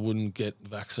because I wouldn't get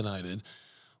vaccinated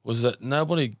was that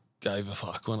nobody gave a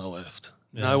fuck when I left.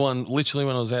 Yeah. No one, literally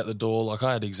when I was out the door, like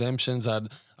I had exemptions, I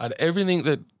had everything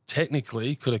that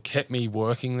technically could have kept me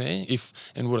working there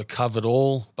and would have covered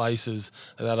all bases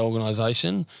of that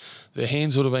organisation. Their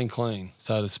hands would have been clean,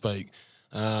 so to speak.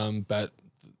 But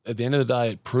at the end of the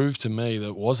day, it proved to me that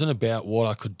it wasn't about what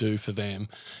I could do for them.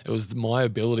 It was my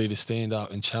ability to stand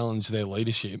up and challenge their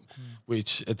leadership,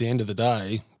 which at the end of the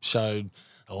day showed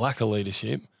a lack of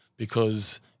leadership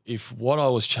because if what I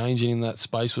was changing in that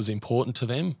space was important to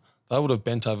them, they would have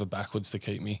bent over backwards to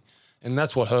keep me. And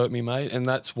that's what hurt me, mate. And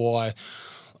that's why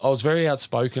I was very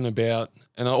outspoken about,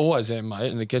 and I always am,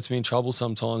 mate, and it gets me in trouble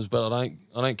sometimes, but I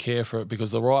don't care for it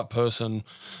because the right person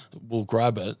will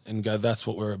grab it and go, that's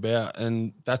what we're about.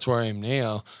 And that's where I am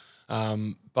now.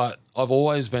 But I've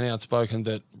always been outspoken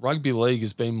that rugby league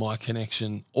has been my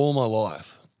connection all my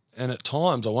life. And at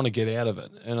times I want to get out of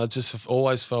it. And I just have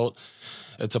always felt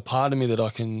it's a part of me that I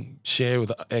can share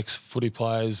with ex-footy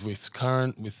players, with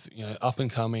current, with up and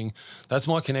coming. That's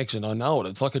my connection. I know it.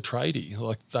 It's like a tradie.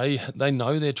 Like they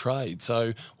know their trade.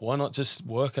 So why not just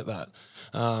work at that?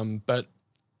 But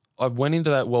I went into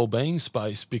that well-being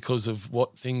space because of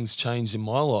what things changed in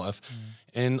my life.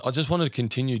 And I just wanted to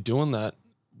continue doing that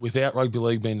without rugby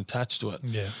league being attached to it.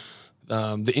 Yeah.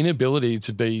 The inability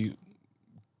to be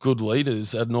good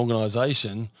leaders at an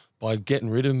organisation by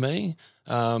getting rid of me,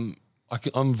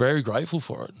 I'm very grateful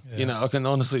for it. Yeah. I can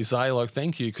honestly say,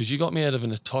 thank you, because you got me out of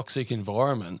a toxic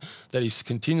environment that is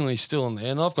continually still in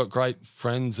there. And I've got great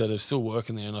friends that are still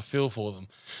working there and I feel for them.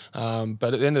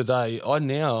 But at the end of the day, I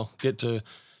now get to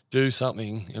do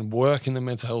something and work in the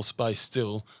mental health space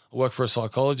still. I work for a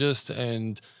psychologist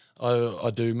and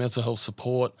I do mental health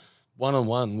support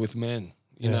one-on-one with men.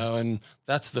 You know, and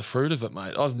that's the fruit of it,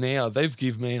 mate. They've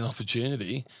given me an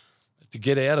opportunity to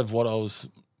get out of what I was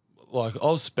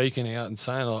speaking out and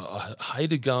saying I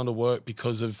hated going to work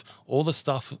because of all the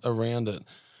stuff around it.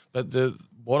 But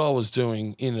what I was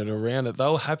doing in it, around it, they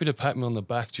were happy to pat me on the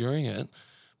back during it.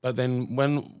 But then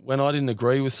when I didn't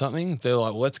agree with something, they're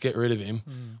like, well, let's get rid of him.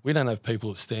 We don't have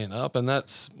people that stand up. And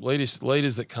that's leaders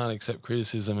that can't accept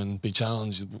criticism and be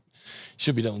challenged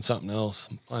should be doing something else,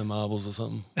 playing marbles or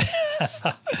something.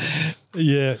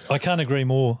 Yeah, I can't agree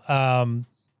more.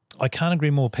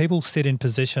 People sit in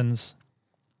positions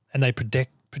and they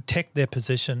protect their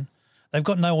position. They've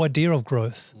got no idea of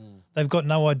growth. They've got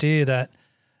no idea that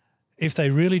if they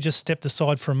really just stepped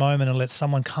aside for a moment and let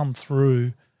someone come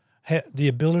through, the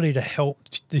ability to help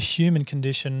the human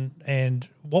condition and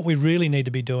what we really need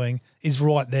to be doing is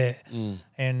right there.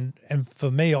 And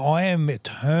for me, I am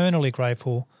eternally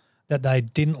grateful that they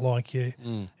didn't like you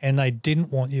and they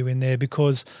didn't want you in there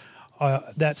because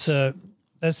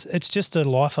it's just a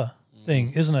lifer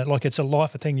thing, isn't it? Like it's a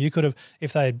lifer thing. You could have,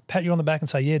 if they pat you on the back and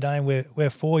say, yeah, Dayne, we're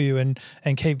for you and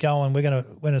keep going, we're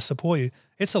gonna support you.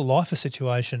 It's a lifer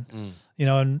situation,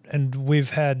 and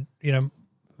we've had,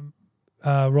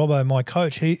 Robbo, my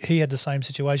coach, he had the same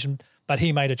situation, but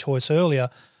he made a choice earlier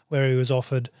where he was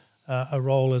offered a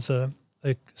role as a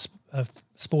a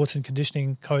sports and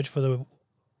conditioning coach for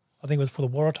I think it was for the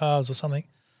Waratahs or something,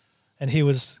 and he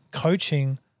was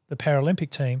coaching the Paralympic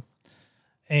team,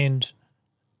 and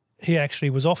he actually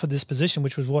was offered this position,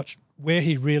 which was where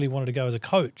he really wanted to go as a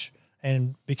coach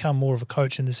and become more of a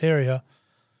coach in this area.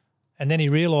 And then he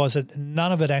realised that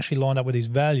none of it actually lined up with his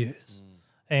values.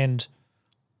 And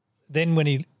then when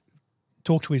he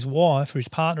talked to his wife or his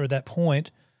partner at that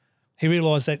point, he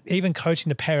realised that even coaching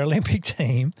the Paralympic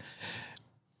team,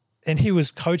 and he was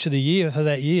coach of the year for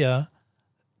that year,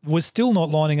 was still not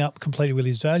lining up completely with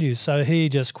his values. So he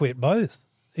just quit both.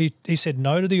 He said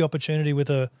no to the opportunity with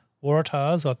the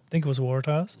Waratahs, I think it was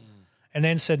Waratahs, and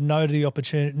then said no to the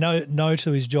opportunity, no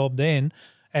to his job then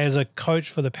as a coach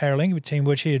for the Paralympic team,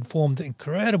 which he had formed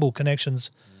incredible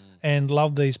connections and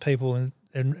loved these people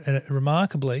and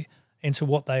remarkably into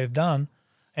what they have done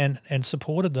and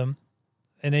supported them.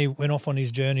 And he went off on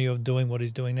his journey of doing what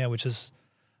he's doing now, which is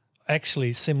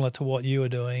actually similar to what you are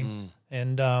doing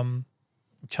and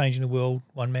changing the world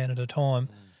one man at a time.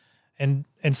 And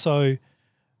so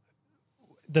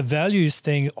the values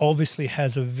thing obviously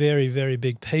has a very, very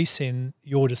big piece in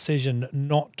your decision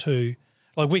not to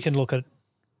 – like we can look at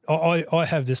 – I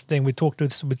have this thing. We talked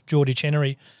with Geordie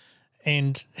Chenery,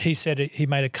 and he said he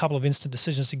made a couple of instant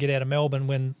decisions to get out of Melbourne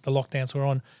when the lockdowns were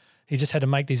on. He just had to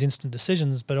make these instant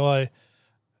decisions, but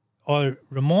I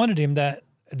reminded him that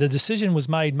the decision was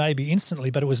made maybe instantly,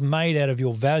 but it was made out of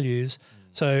your values.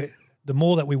 So the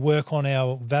more that we work on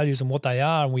our values and what they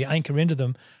are and we anchor into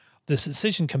them, the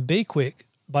decision can be quick,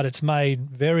 but it's made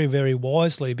very, very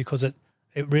wisely because it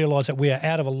realised that we are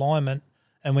out of alignment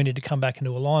and we need to come back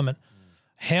into alignment.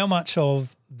 How much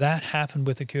of that happened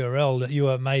with the QRL, that you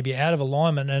are maybe out of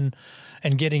alignment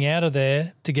and getting out of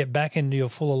there to get back into your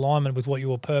full alignment with what you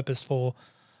were purposed for?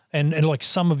 And like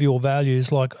some of your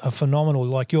values like are phenomenal.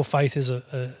 Like your faith is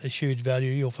a huge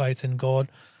value, your faith in God,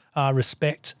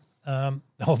 respect.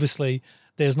 Obviously,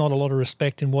 there's not a lot of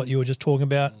respect in what you were just talking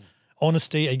about.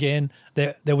 Honesty, again,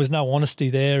 there was no honesty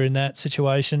there in that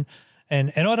situation.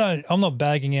 And I'm not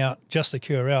bagging out just the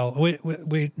QRL.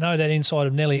 We know that inside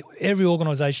of nearly every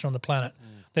organisation on the planet,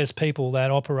 there's people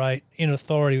that operate in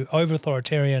authority, over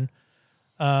authoritarian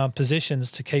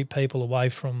positions to keep people away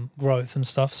from growth and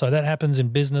stuff. So that happens in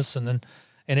business and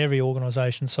in every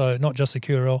organisation. So not just the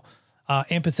QRL.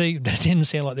 Empathy, it didn't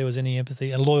sound like there was any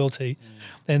empathy, and loyalty.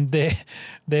 And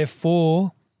they're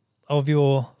four of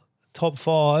your top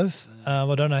five.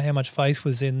 I don't know how much faith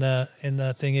was in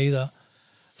the thing either.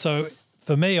 So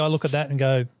for me, I look at that and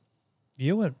go,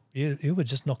 you were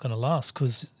just not going to last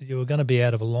because you were going to be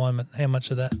out of alignment. How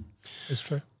much of that is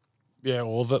true? Yeah,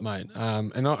 all of it, mate.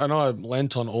 And I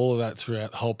lent on all of that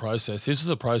throughout the whole process. This is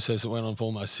a process that went on for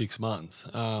almost 6 months.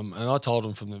 And I told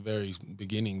them from the very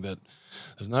beginning that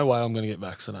there's no way I'm going to get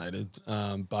vaccinated.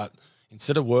 But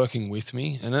instead of working with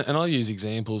me, and I use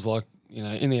examples like,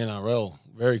 in the NRL,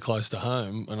 very close to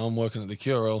home, and I'm working at the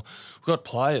QRL, we've got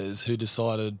players who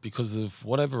decided because of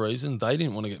whatever reason they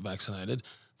didn't want to get vaccinated.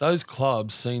 Those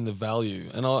clubs seen the value,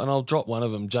 and I'll drop one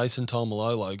of them, Jason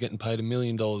Taumalolo, getting paid $1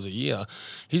 million a year.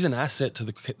 He's an asset to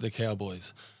the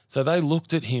Cowboys. So they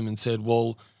looked at him and said,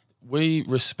 well, we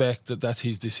respect that that's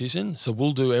his decision, so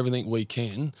we'll do everything we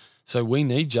can. So we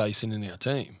need Jason in our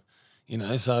team.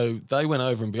 So they went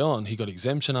over and beyond. He got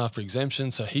exemption after exemption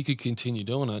so he could continue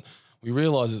doing it. We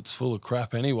realise it's full of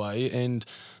crap anyway, and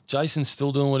Jason's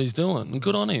still doing what he's doing, and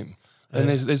good on him. And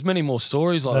there's many more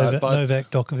stories like that. But Novak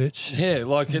Djokovic. Yeah,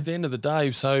 like at the end of the day,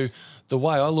 so the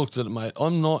way I looked at it, mate,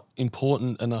 I'm not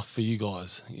important enough for you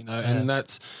guys, and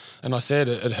I said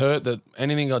it hurt that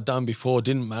anything I'd done before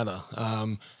didn't matter.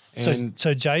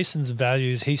 So Jason's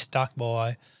values he stuck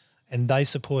by, and they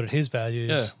supported his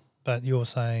values, but you're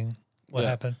saying what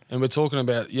happened? And we're talking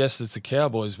about, yes, it's the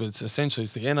Cowboys, but it's essentially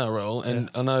the NRL, and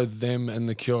I know them and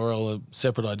the QRL are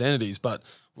separate identities, but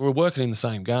we're working in the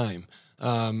same game.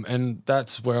 And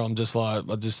that's where I'm just like,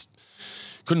 I just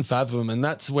couldn't fathom. And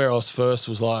that's where I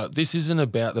was like, this isn't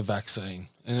about the vaccine.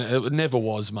 And it never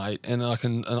was, mate. And I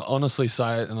can honestly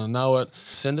say it, and I know it.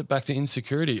 Send it back to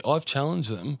insecurity. I've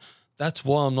challenged them. That's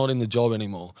why I'm not in the job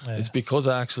anymore. Yeah. It's because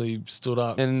I actually stood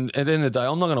up. And at the end of the day,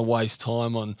 I'm not going to waste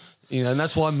time on, and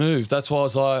that's why I moved. That's why I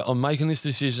was like, I'm making this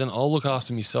decision. I'll look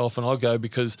after myself and I'll go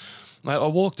because, mate, I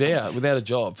walked out without a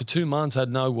job. For 2 months, I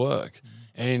had no work.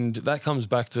 And that comes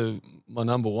back to my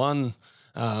number one,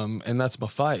 and that's my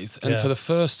faith. And for the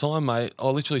first time, mate, I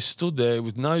literally stood there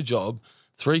with no job,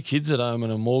 3 kids at home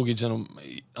and a mortgage, and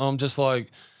I'm just like,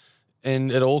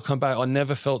 and it all come back. I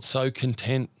never felt so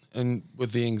content, and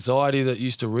with the anxiety that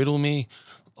used to riddle me,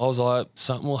 I was like,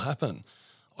 something will happen.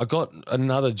 I got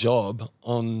another job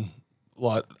on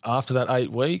like after that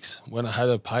 8 weeks, when I had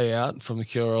a payout from the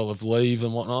QRL of leave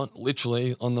and whatnot,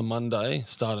 literally on the Monday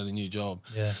started a new job.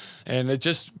 Yeah. And it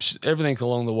just, everything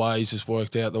along the way has just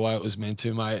worked out the way it was meant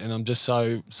to, mate. And I'm just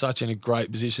such in a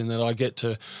great position that I've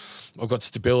got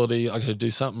stability. I get to do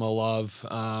something I love.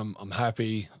 I'm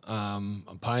happy. I'm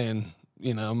paying,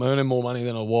 I'm earning more money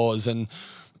than I was. And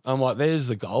I'm like, there's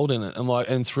the gold in it. I'm like,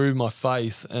 and through my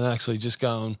faith and actually just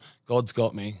going, God's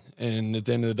got me. And at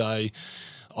the end of the day,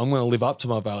 I'm going to live up to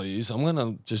my values. I'm going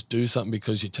to just do something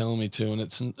because you're telling me to, and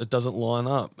it doesn't line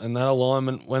up. And that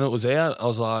alignment, when it was out, I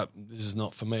was like, this is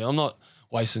not for me. I'm not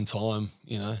wasting time,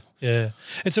 Yeah.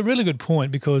 It's a really good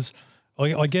point because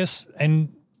I guess,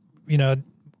 and,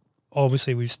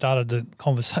 obviously we started the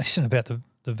conversation about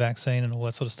the vaccine and all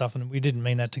that sort of stuff, and we didn't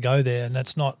mean that to go there, and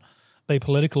that's not be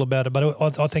political about it.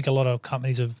 But I think a lot of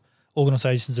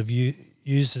organisations have used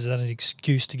it as an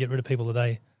excuse to get rid of people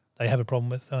that they have a problem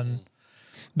with.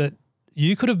 But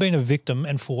you could have been a victim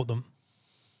and fought them,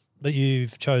 but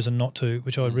you've chosen not to,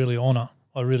 which I really honour.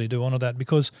 I really do honour that,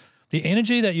 because the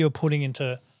energy that you're putting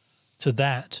into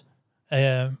that,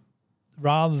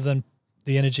 rather than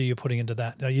the energy you're putting into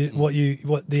that,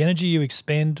 what the energy you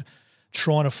expend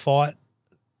trying to fight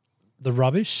the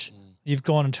rubbish, you've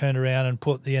gone and turned around and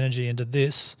put the energy into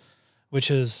this, which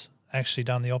has actually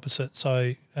done the opposite.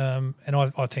 So, and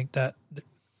I think that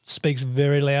speaks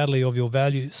very loudly of your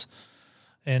values.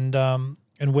 And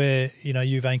where,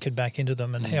 you've anchored back into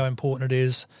them and how important it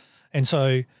is. And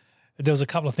so there was a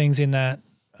couple of things in that,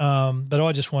 but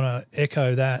I just want to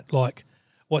echo that, like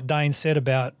what Dayne said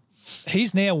about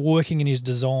he's now working in his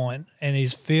design and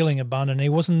he's feeling abundant. He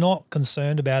was not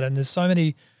concerned about it. And there's so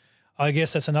many, I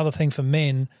guess that's another thing for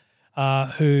men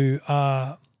who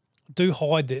do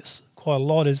hide this quite a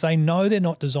lot, is they know they're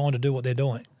not designed to do what they're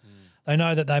doing. They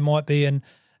know that they might be, and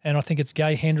I think it's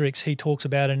Gay Hendricks, he talks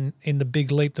about in The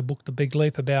Big Leap, the book The Big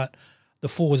Leap, about the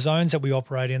 4 zones that we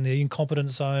operate in: the incompetent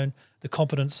zone, the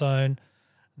competent zone,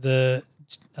 the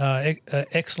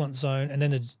excellent zone, and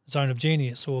then the zone of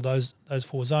genius, or those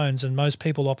 4 zones. And most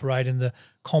people operate in the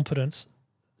competence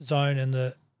zone and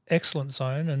the excellent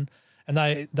zone, and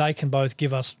they can both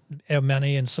give us our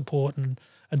money and support and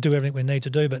do everything we need to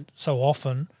do. But so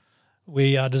often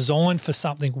we are designed for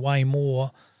something way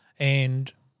more,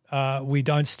 and we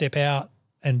don't step out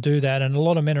and do that. And a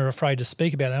lot of men are afraid to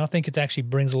speak about it. And I think it actually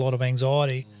brings a lot of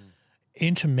anxiety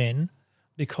into men,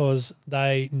 because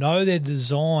they know they're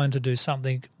designed to do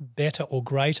something better or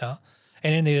greater.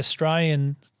 And in our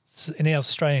Australian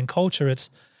culture,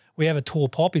 we have a tall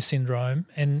poppy syndrome.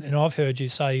 And I've heard you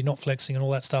say you're not flexing and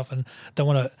all that stuff, and don't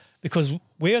want to, because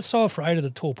we are so afraid of the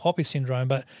tall poppy syndrome.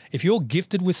 But if you're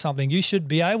gifted with something, you should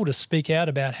be able to speak out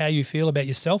about how you feel about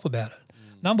yourself about it.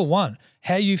 Number one,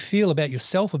 how you feel about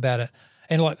yourself about it.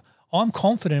 And like, I'm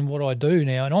confident in what I do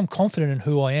now, and I'm confident in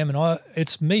who I am, and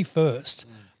it's me first.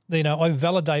 I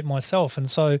validate myself. And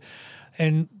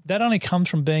that only comes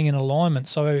from being in alignment.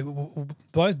 So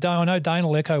I know Dayne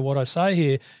will echo what I say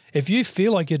here. If you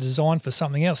feel like you're designed for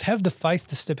something else, have the faith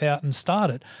to step out and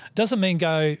start it. Doesn't mean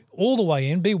go all the way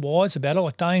in, be wise about it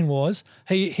like Dayne was.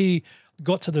 He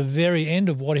got to the very end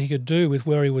of what he could do with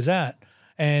where he was at,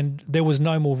 and there was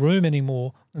no more room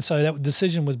anymore. And so that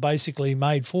decision was basically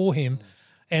made for him,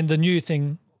 and the new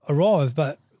thing arrived.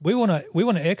 But we want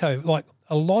to echo, like,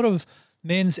 a lot of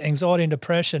men's anxiety and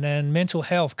depression and mental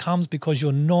health comes because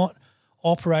you're not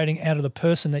operating out of the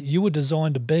person that you were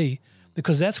designed to be,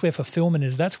 because that's where fulfillment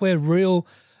is. That's where real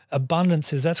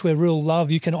abundance is. That's where real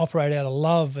love, you can operate out of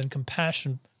love and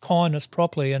compassion, kindness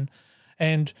properly. And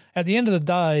at the end of the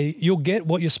day, you'll get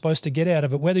what you're supposed to get out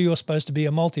of it, whether you're supposed to be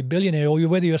a multi-billionaire or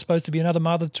whether you're supposed to be another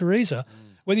Mother Teresa,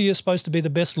 whether you're supposed to be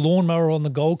the best lawnmower on the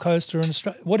Gold Coast or in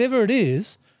Australia, whatever it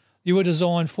is you were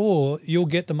designed for, you'll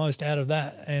get the most out of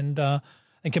that. And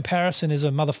comparison is a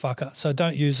motherfucker, so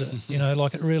don't use it,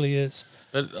 like it really is.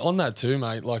 But on that too,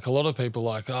 mate, like a lot of people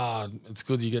like, it's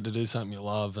good you get to do something you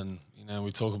love, and,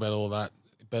 we talk about all that,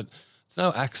 but it's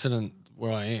no accident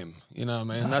where I am, what I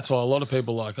mean? And that's why a lot of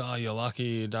people are like, you're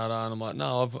lucky, da-da, and I'm like,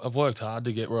 no, I've worked hard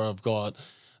to get where I've got,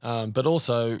 but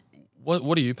also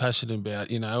what are you passionate about,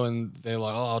 and they're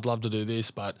like, I'd love to do this,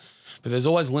 but there's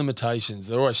always limitations.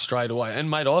 They're always straight away. And,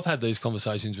 mate, I've had these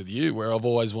conversations with you where I've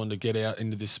always wanted to get out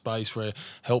into this space where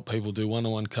help people do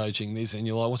one-on-one coaching, this, and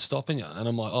you're like, what's stopping you? And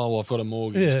I'm like, I've got a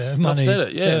mortgage. Yeah, money. I've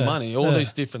said it, money, all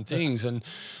these different things. And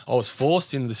I was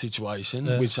forced into the situation,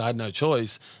 which I had no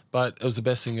choice, but it was the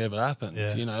best thing that ever happened,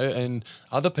 and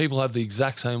other people have the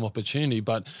exact same opportunity,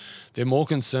 but they're more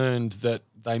concerned that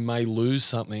they may lose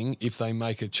something if they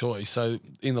make a choice. So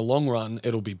in the long run,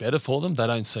 it'll be better for them. They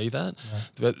don't see that.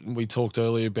 But we talked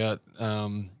earlier about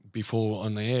before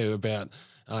on the air about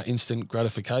instant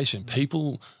gratification.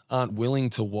 People aren't willing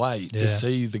to wait to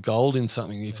see the gold in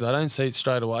something. If they don't see it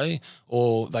straight away,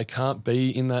 or they can't be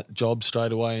in that job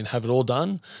straight away and have it all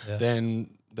done, then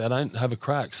they don't have a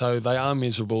crack. So they are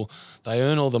miserable. They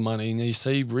earn all the money, and you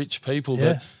see rich people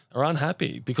that are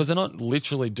unhappy because they're not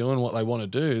literally doing what they want to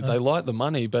do. They like the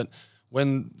money, but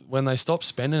when they stop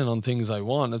spending it on things they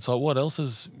want, it's like, what else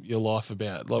is your life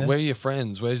about? Like, where are your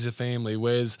friends? Where's your family?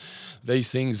 Where's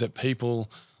these things that people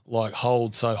like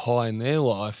hold so high in their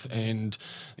life? And,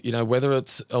 you know, whether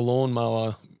it's a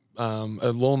lawnmower,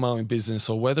 a lawn mowing business,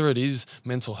 or whether it is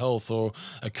mental health or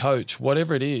a coach,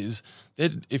 whatever it is,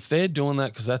 if they're doing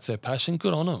that because that's their passion,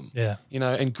 good on them. Yeah. You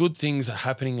know, and good things are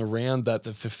happening around that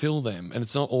fulfill them, and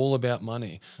it's not all about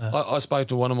money. I spoke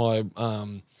to one of my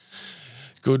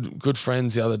good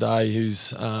friends the other day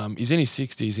who's he's in his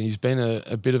 60s, and he's been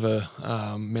a bit of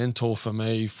a mentor for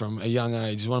me from a young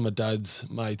age. He's one of my dad's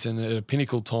mates, and at a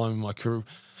pinnacle time in my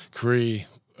career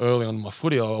early on in my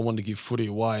footy, I wanted to give footy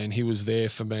away, and he was there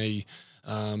for me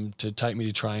to take me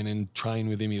to train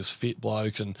with him. He was a fit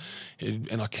bloke, and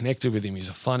I connected with him. He's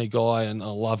a funny guy, and I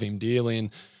love him dearly.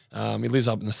 And he lives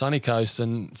up in the sunny coast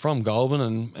and from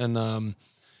Goulburn, and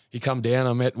he come down,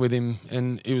 I met with him,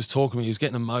 and he was talking to me. He was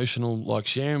getting emotional, like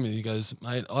sharing with me. He goes,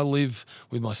 mate, I live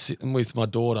with my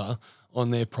daughter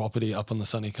on their property up on the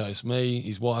sunny coast, me,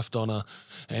 his wife Donna,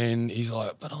 and he's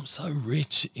like, but I'm so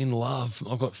rich in love.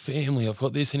 I've got family, I've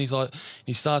got this. And he's like,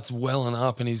 he starts welling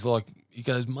up, and he's like, he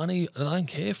goes, money, I don't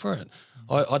care for it.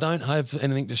 I don't have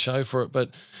anything to show for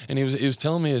it. And he was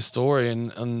telling me a story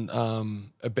and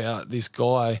about this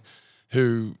guy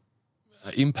who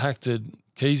impacted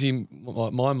Keezy,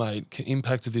 my mate,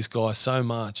 impacted this guy so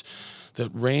much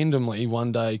that randomly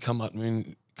one day come up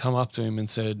to him and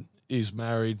said, he's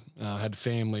married, had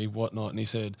family, whatnot, and he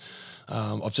said,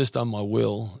 I've just done my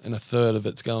will and a third of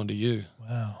it's going to you.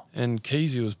 Wow. And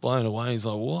Keezy was blown away. He's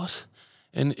like, what?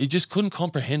 And he just couldn't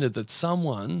comprehend it, that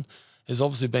someone has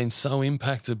obviously been so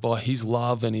impacted by his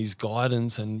love and his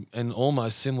guidance and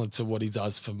almost similar to what he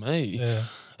does for me. Yeah.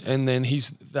 And then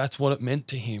that's what it meant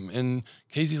to him. And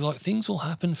Keezy's like, things will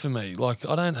happen for me. Like,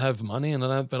 I don't have money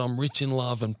but I'm rich in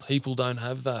love, and people don't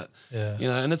have that. Yeah. You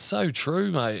know, and it's so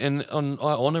true, mate. And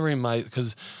I honour him, mate,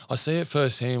 because I see it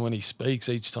firsthand when he speaks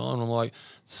each time. I'm like,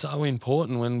 so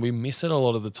important when we miss it a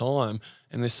lot of the time.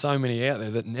 And there's so many out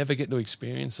there that never get to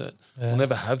experience it. Will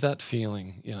never have that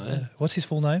feeling, you know. Yeah. What's his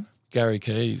full name? Gary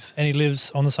Keys. And he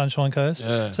lives on the Sunshine Coast.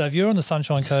 Yeah. So if you're on the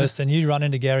Sunshine Coast and you run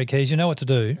into Gary Keys, you know what to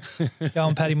do. Go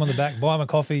and pat him on the back, buy him a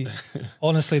coffee.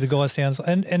 Honestly, the guy sounds –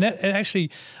 and that it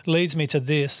actually leads me to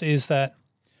this, is that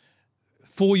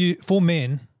for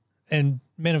men and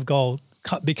men of gold,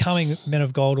 becoming men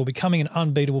of gold or becoming an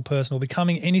unbeatable person or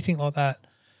becoming anything like that,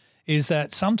 is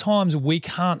that sometimes we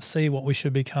can't see what we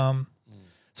should become.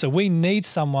 So we need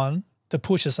someone to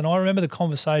push us. And I remember the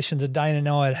conversations that Dayne and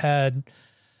I had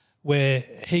where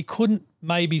he couldn't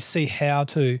maybe see how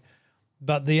to,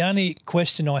 but the only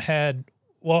question I had,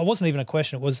 well, it wasn't even a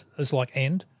question, it was like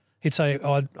end. He'd say,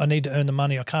 I need to earn the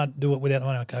money, I can't do it without the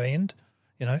money. I go, end,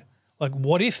 you know? Like,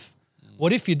 what if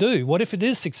you do? What if it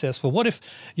is successful? What if,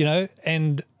 you know,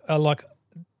 and like,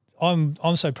 I'm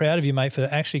so proud of you, mate, for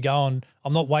actually going,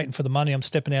 I'm not waiting for the money, I'm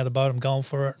stepping out of the boat, I'm going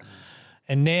for it.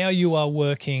 And now you are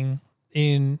working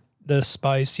in the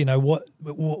space, you know,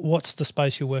 what's the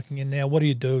space you're working in now? What do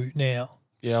you do now?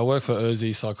 Yeah, I work for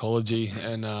Urzi Psychology,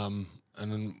 and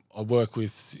I work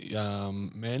with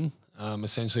men,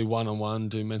 essentially one-on-one,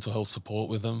 do mental health support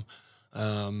with them,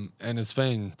 and it's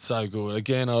been so good.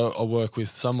 Again, I work with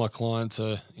some of my clients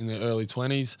are in their early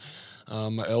 20s.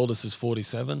 My eldest is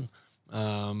 47,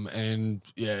 and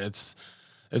yeah, it's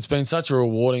been such a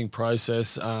rewarding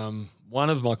process. One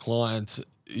of my clients,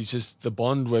 it's just the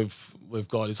bond we've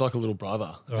got. It's like a little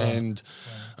brother, right.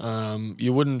 And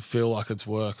you wouldn't feel like it's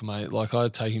work, mate. Like, I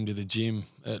take him to the gym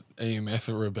at EMF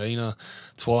at Robina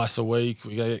twice a week.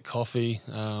 We go get coffee.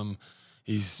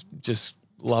 He's just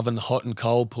loving hot and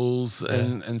cold pools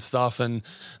and stuff. And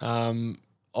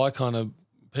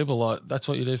people are like, that's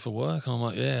what you do for work? And I'm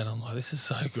like, yeah. And I'm like, this is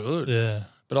so good. Yeah.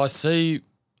 But I see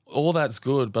all that's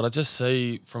good, but I just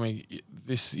see from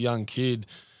this young kid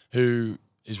who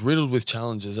is riddled with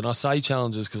challenges, and I say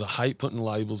challenges because I hate putting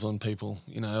labels on people.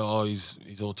 You know, he's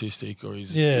autistic, or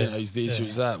he's he's this or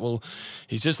he's that. Well,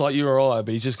 he's just like you or I,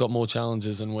 but he's just got more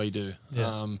challenges than we do.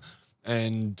 Yeah.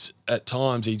 And at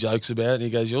times he jokes about it and he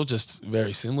goes, "You're just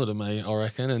very similar to me, I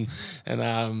reckon."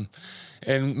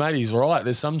 And mate, he's right.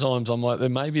 There's sometimes I'm like,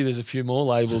 maybe there's a few more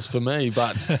labels for me,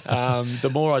 but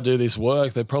the more I do this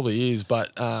work, there probably is.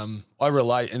 But I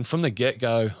relate. And from the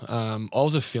get-go, I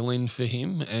was a fill-in for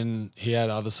him, and he had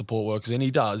other support workers, and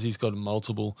he does. He's got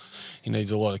multiple. He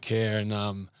needs a lot of care.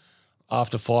 And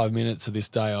after 5 minutes of this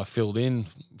day, I filled in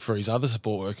for his other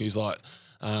support worker. He's like,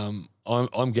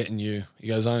 I'm getting you. He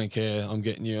goes, "I don't care, I'm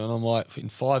getting you." And I'm like, "In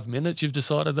 5 minutes you've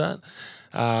decided that?"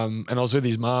 And I was with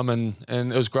his mum, and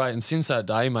it was great. And since that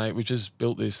day, mate, we just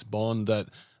built this bond that,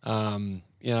 I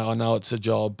know it's a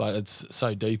job, but it's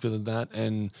so deeper than that.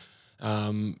 And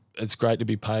it's great to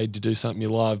be paid to do something you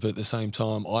love, but at the same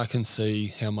time, I can see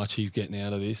how much he's getting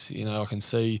out of this. I can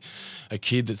see a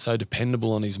kid that's so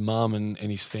dependable on his mum and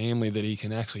his family that he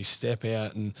can actually step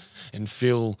out and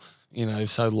feel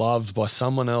so loved by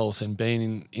someone else, and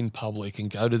being in public and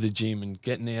go to the gym and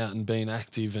getting out and being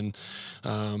active. And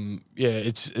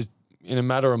it's in a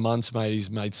matter of months, mate, he's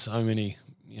made so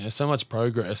much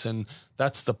progress. And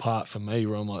that's the part for me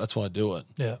where I'm like, that's why I do it.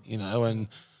 Yeah. And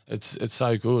it's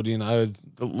so good, the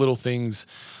little things.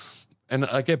 And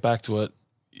I get back to it.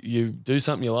 You do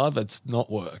something you love, it's not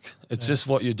work. It's just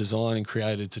what you're designed and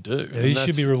created to do. Yeah, you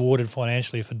should be rewarded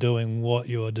financially for doing what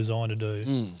you're designed to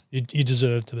do. You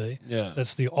deserve to be. Yeah.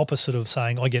 That's the opposite of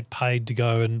saying I get paid to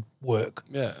go and work.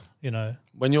 Yeah.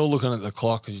 When you're looking at the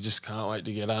clock because you just can't wait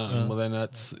to get home, well then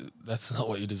that's not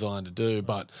what you're designed to do.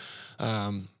 But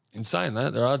in saying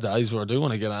that, there are days where I do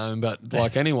want to get home, but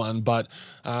like anyone. But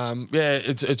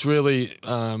it's really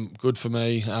good for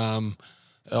me.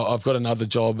 I've got another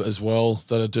job as well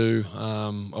that I do.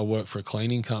 I work for a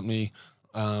cleaning company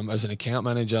as an account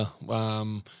manager,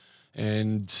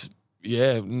 and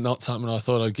not something I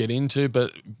thought I'd get into,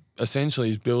 but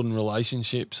essentially is building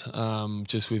relationships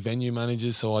just with venue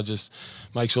managers. So I just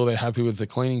make sure they're happy with the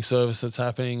cleaning service that's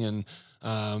happening, and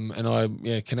I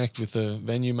connect with the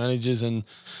venue managers and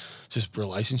just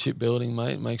relationship building,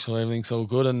 mate. Make sure everything's all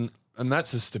good, and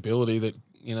that's the stability that.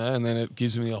 And then it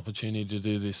gives me the opportunity to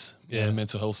do this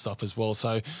mental health stuff as well.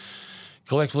 So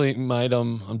collectively, mate,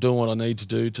 I'm doing what I need to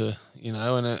do to, and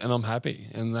I'm happy,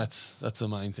 and that's the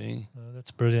main thing. That's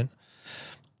brilliant.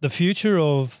 The future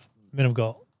of Men of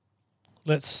Gold.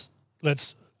 Let's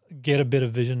get a bit of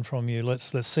vision from you.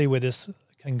 Let's see where this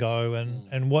can go,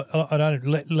 and what I don't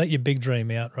let your big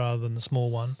dream out rather than the small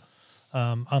one,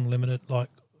 unlimited.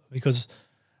 Because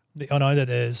I know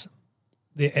that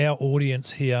our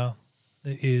audience here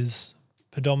is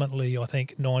predominantly, I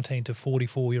think, 19 to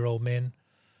 44-year-old men,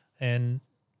 and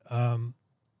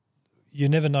you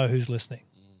never know who's listening.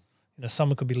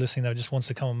 Someone could be listening that just wants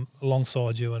to come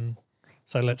alongside you and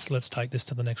say, let's take this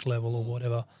to the next level or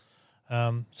whatever.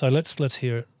 So let's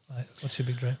hear it, mate. What's your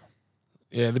big dream?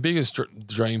 Yeah, the biggest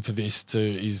dream for this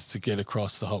is to get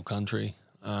across the whole country,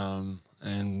 and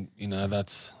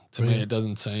that's to me it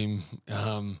doesn't seem.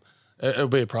 It'll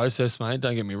be a process, mate,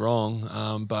 don't get me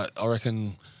wrong, but I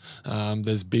reckon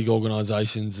there's big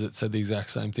organisations that said the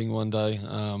exact same thing one day.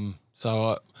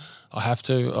 So I have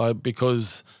to,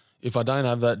 because if I don't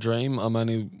have that dream, I'm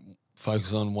only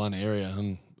focused on one area,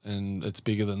 and it's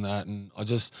bigger than that. And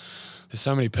there's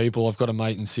so many people. I've got a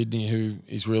mate in Sydney who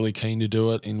is really keen to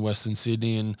do it in Western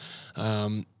Sydney, and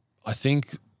I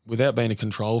think without being a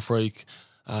control freak,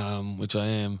 which I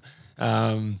am,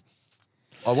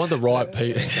 I want the right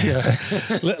people.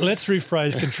 Let's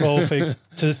rephrase control freak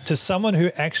to someone who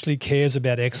actually cares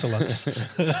about excellence.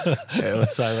 Yeah,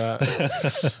 let's say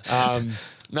that.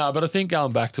 No, but I think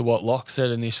going back to what Locke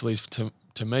said initially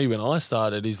to me when I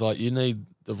started is like you need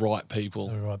the right people.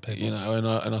 The right people.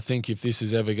 And I think if this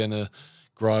is ever going to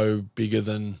grow bigger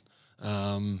than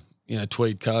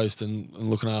Tweed Coast and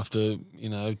looking after,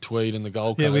 Tweed and the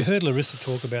Gold Coast. Yeah, we heard Larissa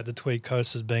talk about the Tweed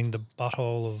Coast as being the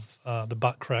butthole of the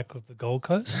butt crack of the Gold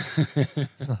Coast.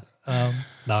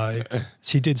 No,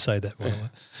 she did say that, by the way.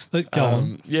 But go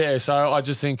on. Yeah, so I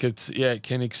just think it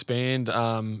can expand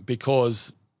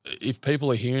because if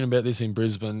people are hearing about this in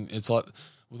Brisbane, it's like,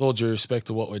 with all due respect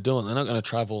to what we're doing, they're not going to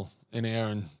travel an hour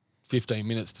and 15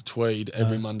 minutes to Tweed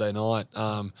every Monday night.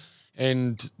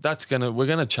 And we're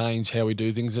gonna change how we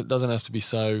do things. It doesn't have to be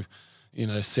so,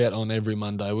 set on every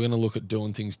Monday. We're gonna look at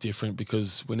doing things different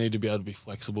because we need to be able to be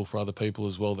flexible for other people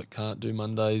as well that can't do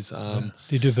Mondays. Do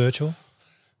you do virtual?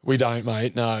 We don't,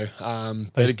 mate. No.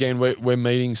 But again, we're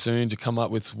meeting soon to come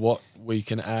up with what we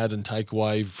can add and take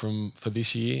away for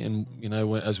this year, and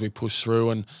as we push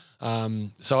through.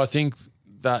 And so I think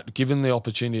that given the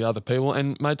opportunity to other people,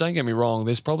 and mate, don't get me wrong,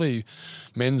 there's probably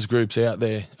men's groups out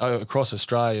there across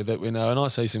Australia that we know, and I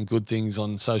see some good things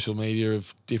on social media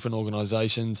of different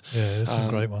organisations. Yeah, there's some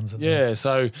great ones. There.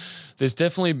 So there's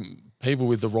definitely people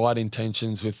with the right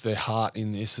intentions, with their heart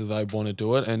in this, that they want to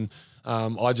do it, and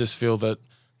I just feel that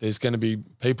there's going to be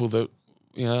people that,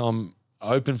 you know, I'm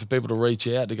open for people to reach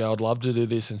out to go, I'd love to do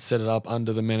this and set it up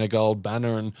under the Men of Gold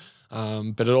banner, and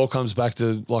but it all comes back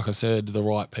to, like I said, the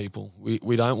right people.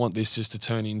 We don't want this just to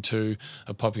turn into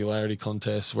a popularity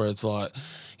contest where it's like,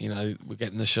 you know, we're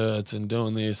getting the shirts and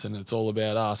doing this and it's all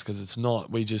about us, because it's not.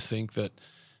 We just think that,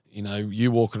 you know,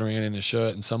 you walking around in a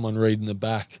shirt and someone reading the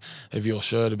back of your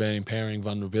shirt about empowering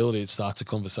vulnerability, it starts a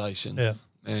conversation. Yeah.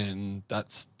 And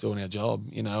that's doing our job,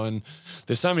 you know, and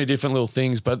there's so many different little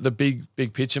things, but the big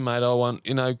picture, mate, I want,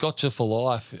 you know, Gotcha for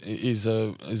Life is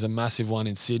a massive one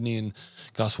in Sydney, and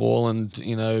Gus Warland,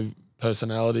 you know,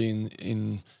 personality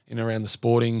in around the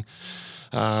sporting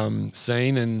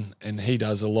scene, and he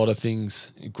does a lot of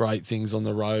things, great things on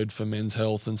the road for men's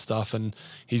health and stuff, and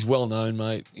he's well known,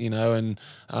 mate, you know,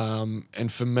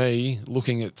 and for me,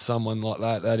 looking at someone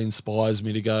like that inspires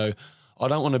me to go, I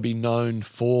don't want to be known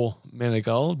for Men of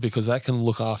Gold, because that can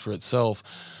look after itself.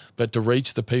 But to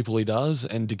reach the people he does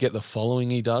and to get the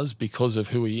following he does because of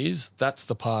who he is, that's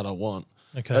the part I want.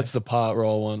 Okay. That's the part where I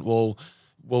want, well,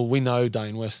 we know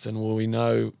Dayne Weston, well, we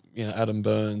know, you know, Adam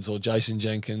Burns or Jason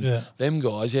Jenkins, them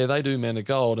guys, they do Men of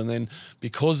Gold. And then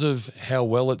because of how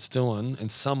well it's doing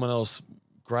and someone else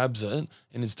grabs it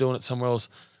and is doing it somewhere else,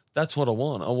 that's what I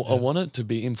want. I want it to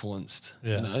be influenced,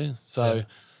 you know? So... Yeah.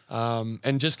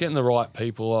 And just getting the right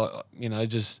people, you know,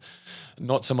 just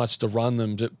not so much to run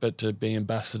them, but to be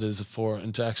ambassadors for it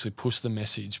and to actually push the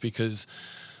message, because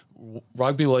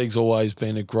rugby league's always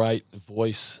been a great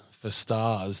voice for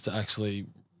stars to actually,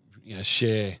 you know,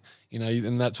 share, you know,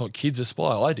 and that's what kids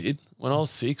aspire. I did. When I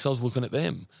was 6, I was looking at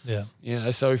them. Yeah. You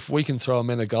know, so if we can throw a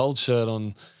Men of Gold shirt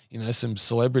on, you know, some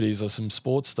celebrities or some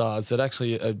sports stars that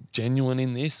actually are genuine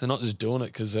in this, they're not just doing it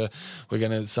because we're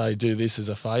going to say do this as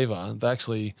a favour. They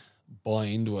actually buy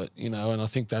into it, you know, and I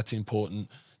think that's important.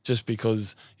 Just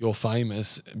because you're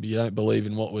famous, you don't believe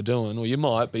in what we're doing, or you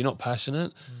might, but you're not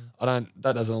passionate. That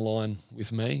doesn't align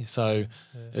with me. So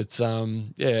it's,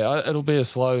 it'll be a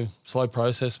slow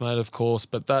process, mate, of course,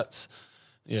 but that's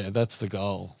the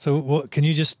goal. So what, can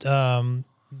you just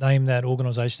name that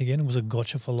organisation again? Was it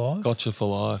Gotcha for Life? Gotcha for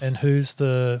Life. And who's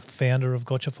the founder of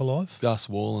Gotcha for Life? Gus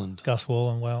Warland.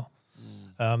 Wow.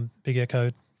 Big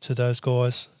echo to those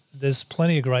guys. There's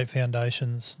plenty of great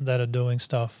foundations that are doing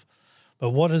stuff, but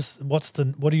what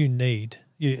do you need?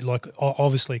 You like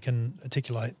obviously can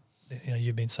articulate. You know,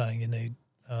 you've been saying you need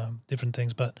different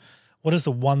things, but what is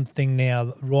the one thing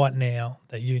right now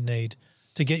that you need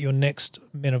to get your next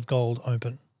Men of Gold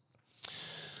open?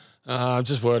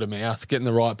 Just word of mouth, getting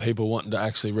the right people wanting to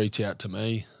actually reach out to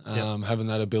me, having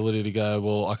that ability to go,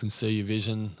 well, I can see your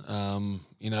vision,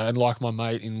 you know, and like my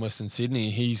mate in Western Sydney,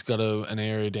 he's got an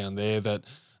area down there that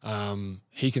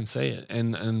he can see it,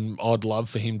 and I'd love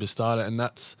for him to start it, and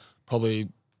that's probably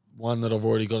one that I've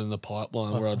already got in the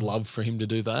pipeline where I'd love for him to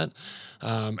do that,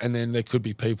 and then there could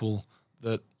be people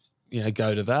that, you know,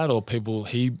 go to that, or people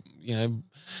he, you know,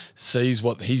 sees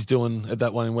what he's doing at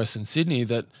that one in Western Sydney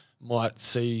that might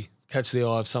catch the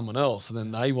eye of someone else, and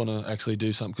then they want to actually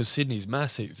do something, because Sydney's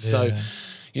massive. Yeah. So,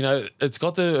 you know, it's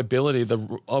got the ability,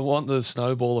 I want the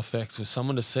snowball effect for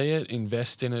someone to see it,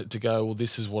 invest in it, to go, well,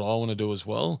 this is what I want to do as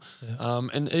well. Yeah.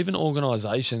 And even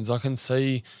organisations, I can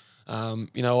see,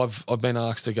 you know, I've been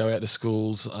asked to go out to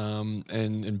schools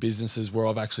and businesses where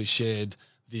I've actually shared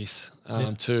this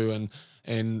too,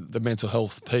 and the mental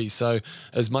health piece. So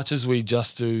as much as we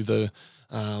just do the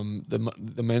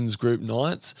men's group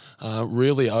nights,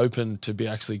 really open to be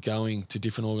actually going to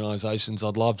different organisations.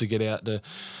 I'd love to get out to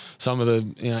some of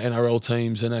the, you know, NRL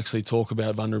teams and actually talk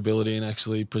about vulnerability and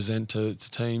actually present to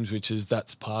teams,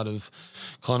 that's part of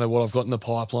kind of what I've got in the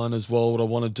pipeline as well, what I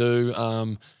want to do.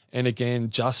 And again,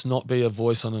 just not be a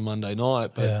voice on a Monday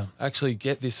night, but actually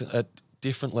get this at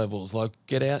different levels, like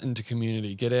get out into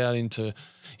community, get out into,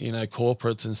 you know,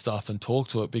 corporates and stuff and talk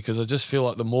to it, because I just feel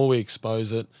like the more we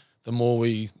expose it, the more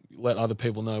we let other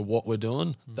people know what we're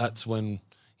doing, that's when,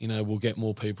 you know, we'll get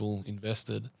more people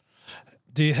invested.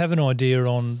 Do you have an idea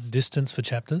on distance for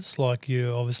chapters? Like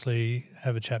you obviously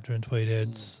have a chapter in Tweed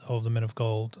Heads of the Men of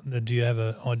Gold. Do you have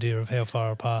an idea of how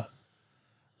far apart?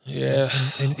 Yeah,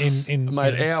 in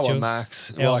mate, hour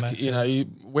max. Hour max, you know,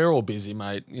 we're all busy,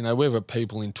 mate. You know, we've got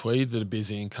people in Tweed that are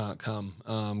busy and can't come.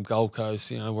 Gold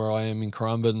Coast, you know, where I am in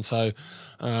Currumbin. So,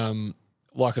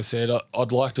 like I said,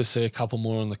 I'd like to see a couple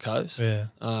more on the coast. Yeah.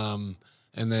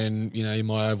 and then you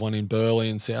might have one in Burleigh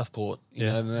and Southport, you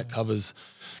know, and that covers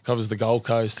the Gold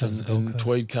Coast and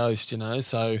Tweed Coast,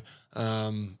 so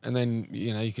and then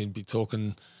you could be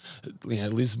talking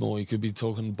Lismore, you could be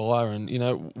talking Byron,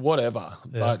 whatever,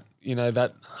 but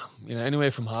that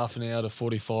anywhere from half an hour to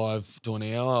 45 to an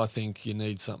hour, I think you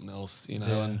need something else,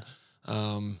 and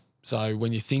so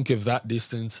when you think of that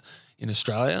distance in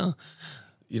Australia,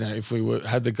 if we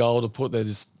had the goal to put,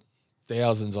 there's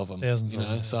thousands of them,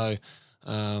 so.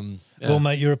 Well,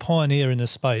 mate, you're a pioneer in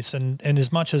this space, and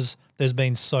as much as there's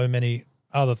been so many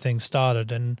other things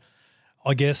started, and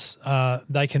I guess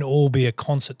they can all be a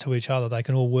concert to each other. They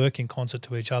can all work in concert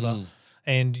to each other,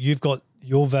 and you've got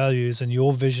your values and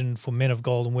your vision for Men of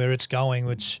Gold and where it's going,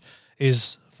 which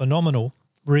is phenomenal,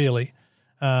 really.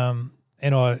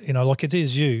 And I, like it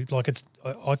is you. Like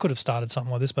I could have started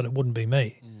something like this, but it wouldn't be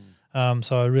me.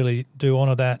 So I really do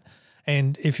honour that.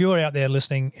 And if you're out there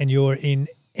listening and you're in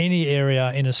any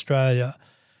area in Australia,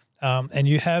 and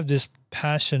you have this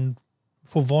passion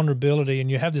for vulnerability and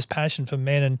you have this passion for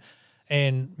men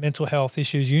and mental health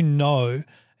issues,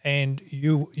 and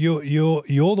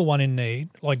you're the one in need,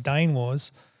 like Dayne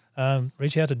was,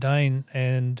 reach out to Dayne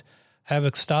and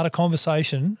start a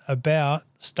conversation about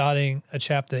starting a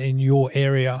chapter in your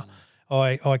area.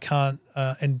 I can't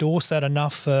endorse that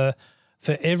enough for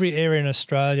every area in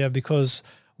Australia, because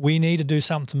we need to do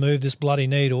something to move this bloody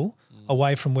needle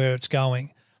away from where it's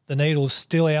going. The needle's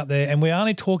still out there, and we're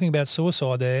only talking about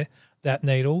suicide there, that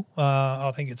needle.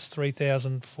 I think it's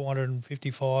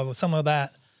 3,455 or something like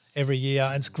that every year,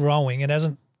 and it's growing. It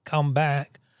hasn't come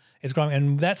back. It's growing,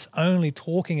 and that's only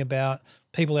talking about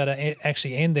people that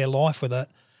actually end their life with it.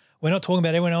 We're not talking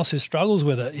about everyone else who struggles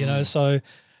with it, So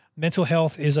mental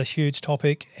health is a huge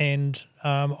topic, and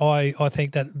I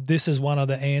think that this is one of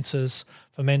the answers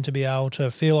for men to be able to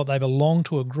feel like they belong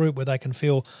to a group where they can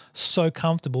feel so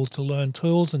comfortable to learn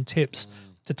tools and tips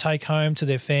to take home to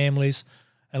their families.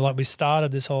 And like we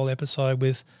started this whole episode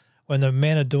with, when the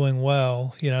men are doing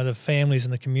well, the families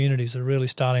and the communities are really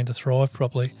starting to thrive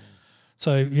properly.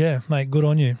 So, yeah, mate, good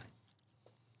on you.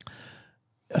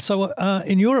 So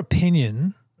in your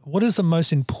opinion, what is the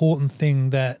most important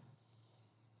thing that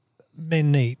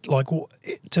men need, like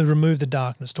to remove the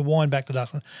darkness, to wind back the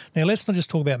darkness? Now, let's not just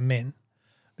talk about men,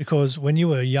 because when you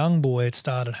were a young boy, it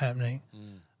started happening.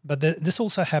 But this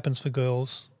also happens for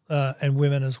girls and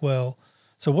women as well.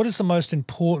 So what is the most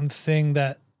important thing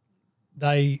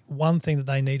one thing that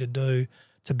they need to do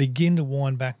to begin to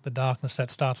wind back the darkness that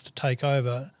starts to take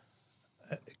over?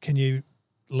 Can you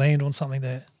land on something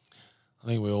there? I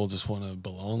think we all just want to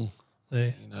belong.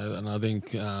 Yeah. And I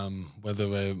think whether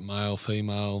we're male,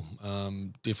 female,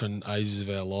 different ages of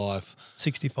our life,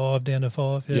 65 down to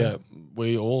 5,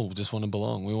 we all just want to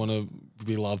belong. We want to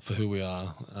be loved for who we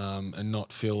are, and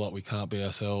not feel like we can't be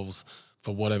ourselves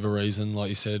for whatever reason. Like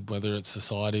you said, whether it's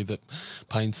society that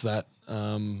paints that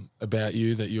about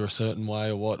you, that you're a certain way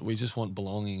or what. We just want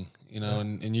belonging,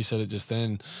 and you said it just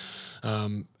then.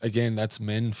 Again, that's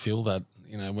men feel that,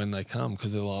 when they come,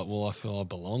 because they're like, well, I feel I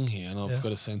belong here, and I've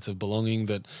got a sense of belonging,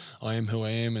 that I am who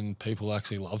I am, and people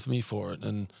actually love me for it.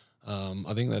 And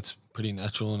I think that's pretty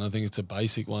natural, and I think it's a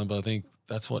basic one, but I think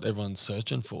that's what everyone's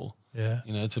searching for. Yeah,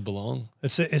 to belong.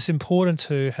 It's important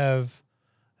to have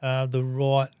the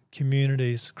right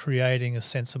communities creating a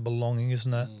sense of belonging,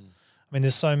 isn't it? I mean,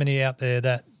 there's so many out there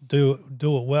that do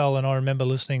it well, and I remember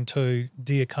listening to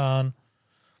Dia Khan,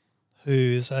 who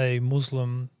is a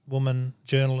Muslim woman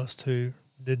journalist who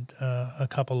did a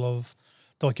couple of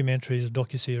documentaries,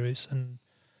 docuseries, and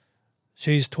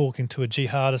she's talking to a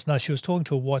jihadist. No, she was talking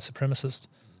to a white supremacist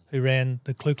who ran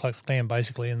the Ku Klux Klan,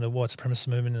 basically, in the white supremacist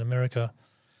movement in America,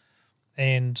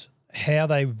 and how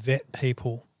they vet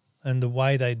people and the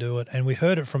way they do it. And we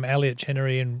heard it from Elliot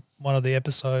Chenery in one of the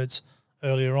episodes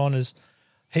earlier on, is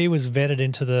he was vetted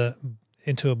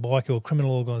into a biker or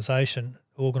criminal organisation,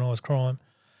 organised crime,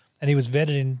 and he was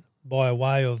vetted in by a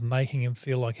way of making him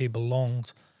feel like he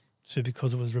belonged,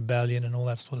 because it was rebellion and all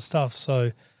that sort of stuff.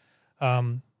 So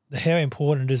how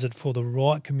important is it for the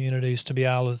right communities to be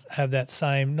able to have that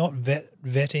same, not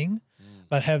vetting,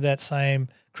 but have that same,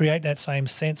 create that same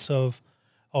sense of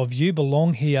you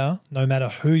belong here no matter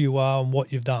who you are and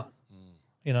what you've done,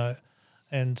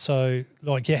 And so,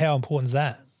 how important is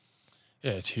that?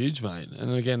 Yeah, it's huge, mate.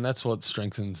 And again, that's what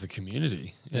strengthens the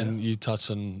community. Yeah. And you touched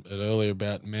on it earlier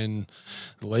about men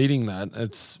leading that.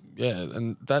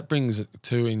 And that brings it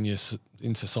to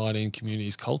in society and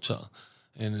communities culture.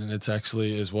 And it's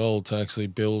actually as well to actually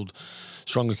build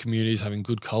stronger communities, having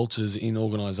good cultures in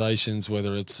organisations,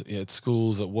 whether it's at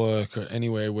schools, at work, or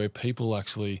anywhere where people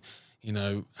actually,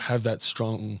 have that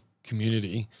strong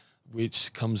community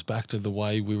which comes back to the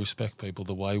way we respect people,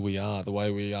 the way we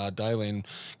are daily, and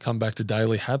come back to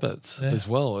daily habits as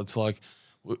well. It's like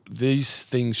these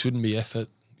things shouldn't be effort,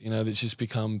 that's just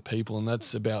become people, and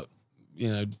that's about,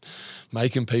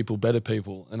 making people better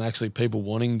people and actually people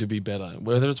wanting to be better,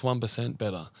 whether it's 1%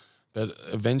 better. But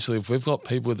eventually, if we've got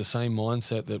people with the same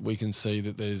mindset that we can see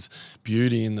that there's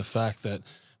beauty in the fact that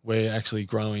we're actually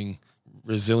growing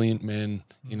resilient men,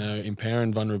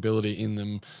 empowering vulnerability in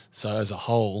them. So as a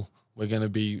whole,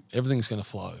 everything's going to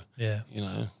flow. Yeah.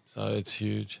 So it's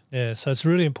huge. Yeah. So it's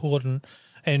really important.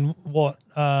 And what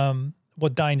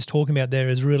Dayne's talking about there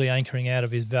is really anchoring out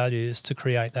of his values to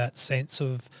create that sense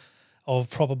of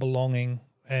proper belonging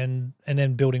and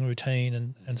then building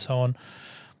routine and so on,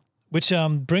 which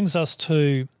brings us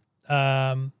to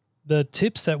the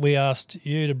tips that we asked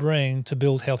you to bring to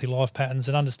build healthy life patterns,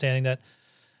 and understanding that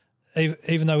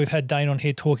even though we've had Dayne on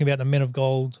here talking about the Men of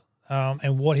Gold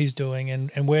and what he's doing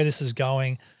and where this is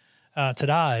going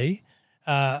today,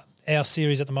 our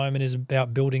series at the moment is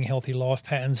about building healthy life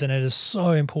patterns, and it is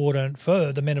so important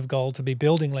for the Men of Gold to be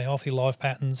building healthy life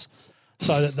patterns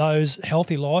so that those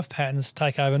healthy life patterns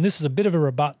take over. And this is a bit of a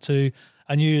rebut to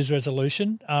a New Year's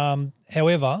resolution.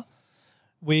 However,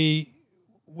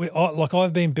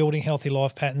 I've been building healthy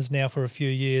life patterns now for a few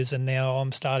years, and now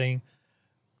I'm starting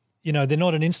 – they're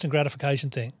not an instant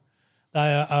gratification thing. They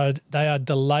are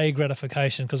delay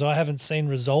gratification, because I haven't seen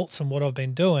results in what I've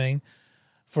been doing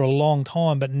for a long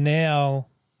time. But now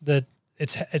that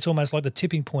it's almost like the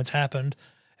tipping point's happened,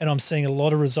 and I'm seeing a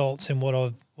lot of results in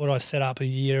what I set up a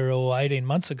year or 18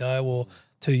 months ago or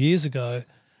 2 years ago.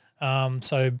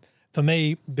 So for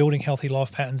me, building healthy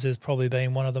life patterns has probably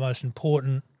been one of the most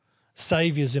important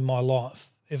saviors in my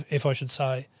life, if I should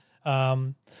say.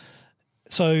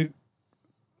 So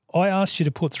I asked you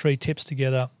to put 3 tips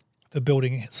together for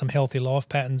building some healthy life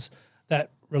patterns that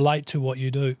relate to what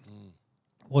you do.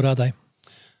 What are they?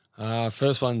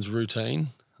 First one's routine.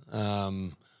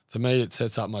 For me, it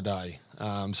sets up my day.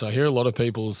 So I hear a lot of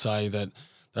people say that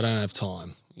they don't have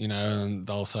time, and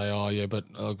they'll say, oh, yeah, but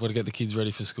I've got to get the kids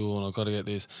ready for school and I've got to get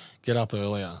this. Get up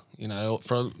earlier.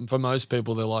 For most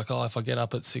people, they're like, oh, if I get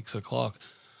up at 6 o'clock,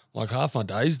 like half my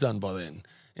day's done by then.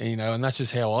 And that's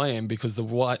just how I am, because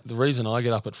the reason I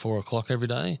get up at 4 o'clock every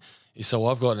day is so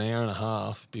I've got an hour and a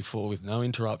half before, with no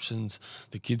interruptions.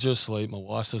 The kids are asleep, my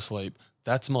wife's asleep.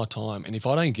 That's my time. And if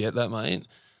I don't get that, mate,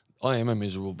 I am a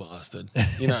miserable bastard.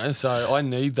 So I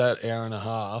need that hour and a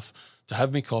half to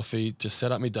have me coffee, just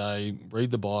set up my day, read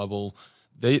the Bible.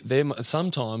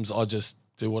 Sometimes I just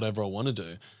do whatever I want to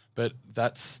do, but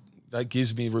that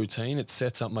gives me routine. It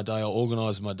sets up my day. I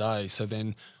organise my day. So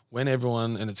then when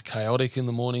and it's chaotic in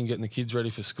the morning, getting the kids ready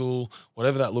for school,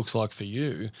 whatever that looks like for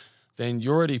you, then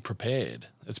you're already prepared.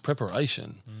 It's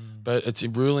preparation. But it's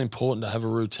really important to have a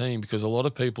routine, because a lot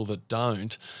of people that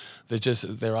don't,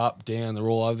 they're up, down, they're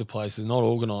all over the place. They're not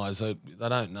organised. They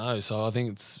don't know. So I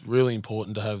think it's really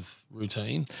important to have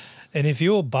routine. And if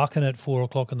you're bucking at 4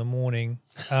 o'clock in the morning,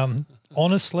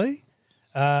 honestly,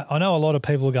 I know a lot of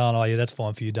people are going, oh, yeah, that's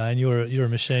fine for you, Dayne. You're a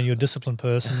machine. You're a disciplined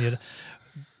person.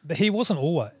 But he wasn't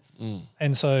always.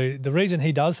 And so the reason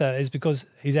he does that is because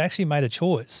he's actually made a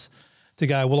choice to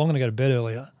go, well, I'm going to go to bed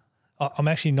earlier. I'm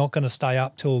actually not going to stay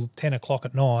up till 10 o'clock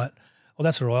at night. Well,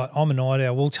 that's all right. I'm a night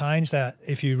owl. We'll change that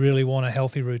if you really want a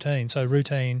healthy routine. So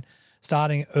routine,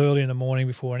 starting early in the morning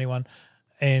before anyone.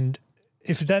 And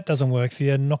if that doesn't work for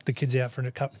you, knock the kids out for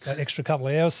an extra couple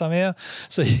of hours somehow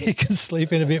so you can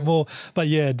sleep in a bit more. But,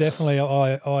 yeah, definitely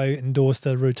I endorse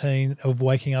the routine of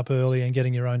waking up early and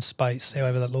getting your own space,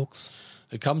 however that looks.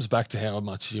 It comes back to how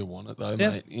much you want it, though,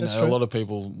 mate. True. A lot of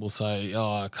people will say,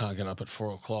 oh, I can't get up at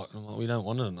 4 o'clock. And I'm like, we don't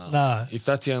want it enough. No. If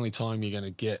that's the only time you're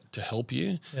going to get to help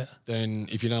you, then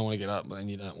if you don't want to get up, then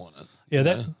you don't want it.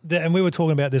 Yeah, and we were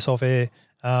talking about this off air.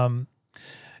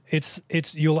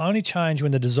 It's you'll only change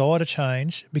when the desire to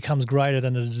change becomes greater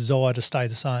than the desire to stay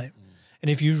the same. And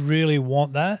if you really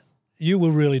want that, you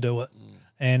will really do it.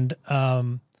 And,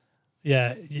 and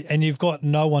you've got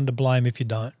no one to blame if you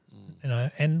don't.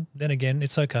 And then again,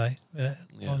 it's okay.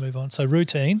 I'll move on. So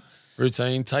routine,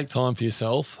 take time for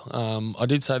yourself. I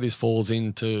did say this falls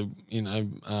into,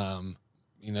 the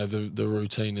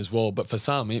routine as well, but for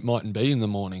some it mightn't be in the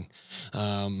morning,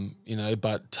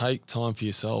 but take time for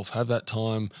yourself, have that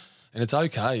time, and it's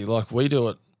okay. Like we do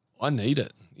it. I need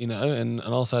it, and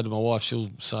I'll say to my wife, she'll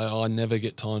say, I never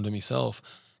get time to myself.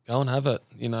 Go and have it,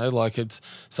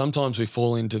 it's sometimes we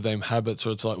fall into them habits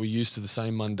where it's like we're used to the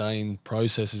same mundane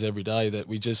processes every day that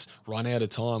we just run out of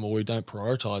time or we don't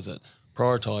prioritise it.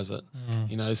 prioritize it.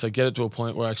 You know, so get it to a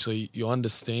point where actually you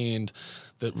understand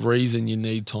the reason you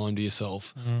need time to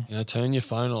yourself. You know, turn your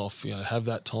phone off. You know, have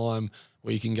that time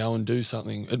where you can go and do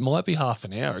something. It might be half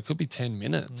an hour. It could be 10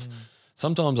 minutes.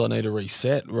 Sometimes I need a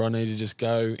reset where I need to just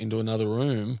go into another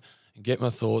room and get my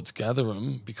thoughts, gather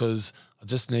them, because I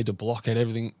just need to block out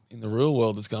everything in the real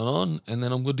world that's going on, and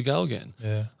then I'm good to go again.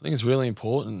 Yeah. I think it's really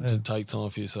important to take time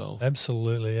for yourself.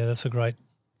 Absolutely. Yeah, that's a great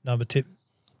number tip.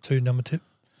 Number tip.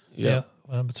 Yeah.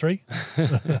 Number 3.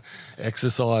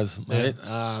 Exercise, mate.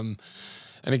 And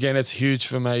again, it's huge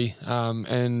for me.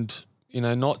 And, you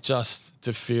know, not just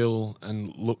to feel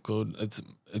and look good,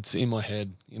 it's in my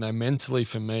head. You know, mentally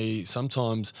for me,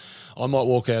 sometimes I might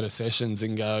walk out of sessions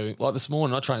and go, like this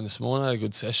morning, I trained this morning, I had a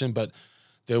good session, but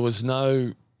there was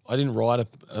I didn't write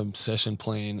a session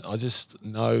plan. I just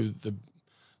know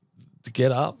to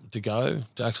get up, to go,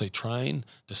 to actually train,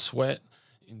 to sweat,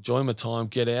 enjoy my time,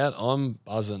 get out. I'm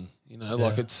buzzing, you know,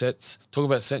 like talk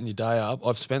about setting your day up.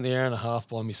 I've spent the hour and a half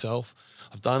by myself.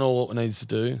 I've done all what needs to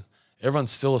do.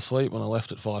 Everyone's still asleep when I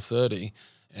left at 5:30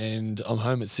 and I'm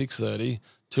home at 6:30.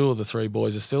 2 of the 3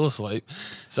 boys are still asleep.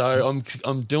 So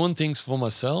I'm doing things for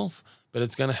myself, but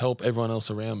it's going to help everyone else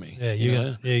around me. Yeah,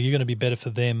 you're going to be better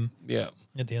for them. Yeah.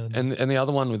 At the end of the day. And the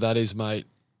other one with that is, mate,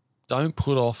 don't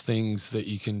put off things that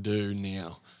you can do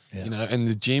now. Yeah. You know, and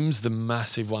the gym's the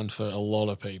massive one for a lot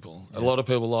of people. Yeah. A lot of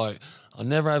people like, I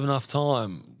never have enough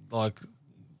time. Like,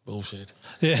 bullshit.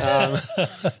 Yeah.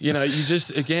 You know, you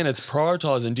just, again, it's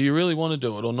prioritizing. Do you really want to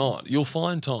do it or not? You'll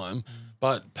find time,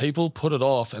 but people put it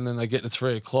off and then they get to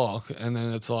 3 o'clock and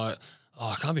then it's like,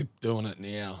 oh, I can't be doing it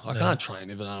now. I can't train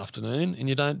in an afternoon, and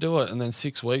you don't do it. And then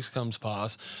 6 weeks comes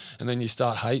past and then you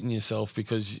start hating yourself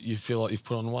because you feel like you've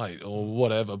put on weight or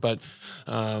whatever. But,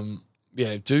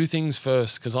 do things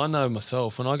first, because I know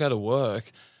myself when I go to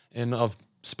work and I've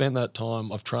spent that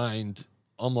time, I've trained,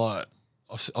 I'm like,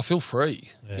 I feel free.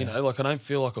 You know, like I don't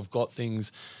feel like I've got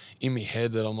things in my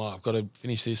head that I'm like, I've got to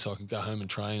finish this so I can go home and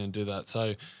train and do that.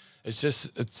 So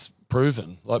it's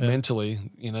proven, like mentally,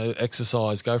 you know,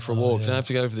 exercise, go for a walk. You don't have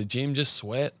to go to the gym, just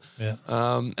sweat. Yeah.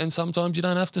 And sometimes you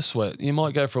don't have to sweat. You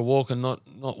might go for a walk and not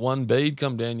one bead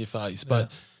come down your face, but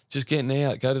just getting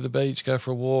out, go to the beach, go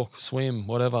for a walk, swim,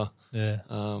 whatever. Yeah.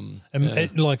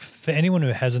 Like for anyone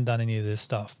who hasn't done any of this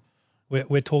stuff,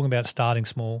 we're talking about starting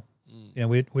small. You know,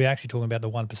 we're actually talking about the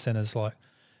 1%ers. Like,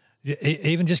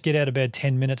 even just get out of bed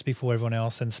 10 minutes before everyone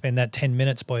else and spend that 10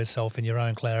 minutes by yourself in your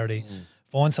own clarity.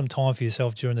 Find some time for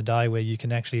yourself during the day where you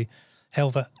can actually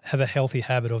have a healthy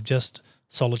habit of just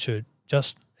solitude,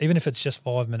 just even if it's just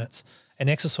 5 minutes. And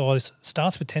exercise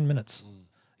starts with 10 minutes.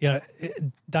 You know,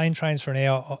 Dayne trains for an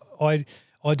hour. I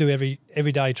do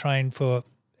every day train for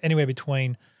anywhere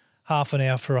between half an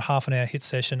hour for a half an hour HIIT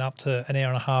session up to an hour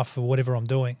and a half for whatever I'm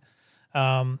doing.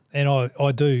 And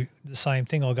I do the same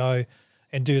thing. I'll go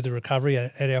and do the recovery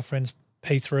at our friend's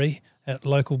P3, at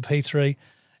local P3,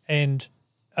 and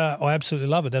I absolutely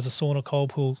love it. There's a sauna,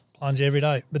 cold pool, plunge every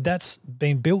day. But that's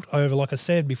been built over, like I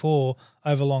said before,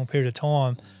 over a long period of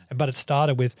time. But it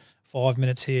started with 5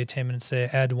 minutes here, 10 minutes there,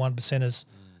 add the 1%ers.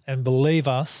 And believe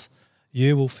us,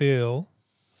 you will feel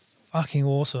fucking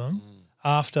awesome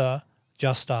after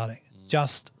just starting.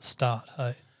 Just start,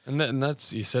 hey. And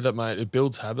that's, you said it, mate, it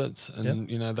builds habits. And,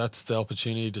 you know, that's the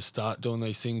opportunity to start doing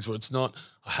these things where it's not,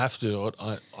 I have to do it,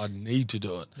 I need to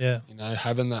do it. Yeah. You know,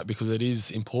 having that, because it is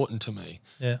important to me.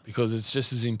 Yeah. Because it's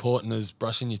just as important as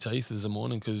brushing your teeth as a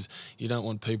morning, because you don't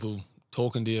want people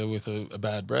talking to you with a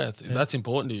bad breath. If that's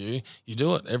important to you, you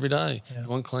do it every day. Yeah. You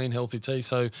want clean, healthy teeth.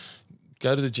 So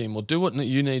go to the gym or do what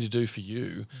you need to do for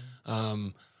you.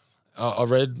 I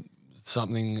read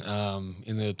something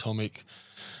in the Atomic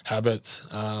Habits.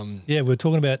 We were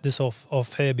talking about this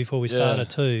off air before we started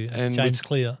too. And James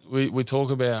Clear. We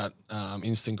talk about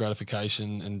instant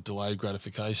gratification and delayed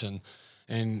gratification,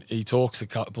 and he talks a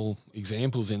couple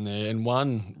examples in there. And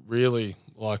one really,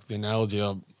 like the analogy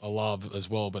I love as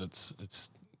well, but it's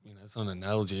you know, it's not an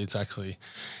analogy, it's actually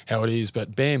how it is.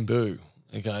 But bamboo,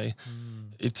 okay,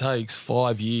 it takes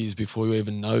 5 years before you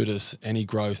even notice any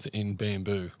growth in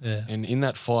bamboo. Yeah. And in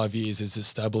that 5 years, it's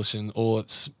establishing all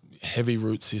its heavy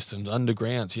root systems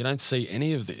underground, so you don't see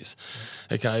any of this.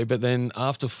 Okay, but then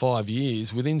after 5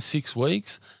 years, within 6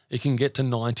 weeks, it can get to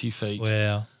 90 feet.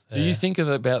 Wow. So you think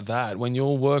about that when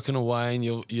you're working away and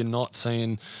you're not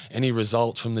seeing any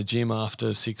results from the gym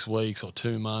after 6 weeks or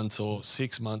 2 months or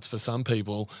 6 months for some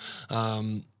people.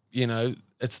 You know,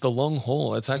 it's the long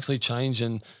haul. It's actually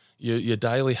changing your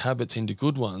daily habits into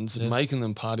good ones, making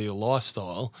them part of your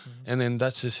lifestyle, and then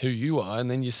that's just who you are, and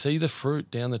then you see the fruit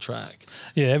down the track.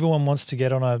 Yeah, everyone wants to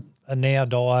get on a now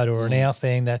diet or a now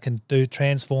thing that can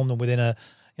transform them within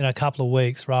a couple of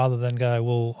weeks rather than go,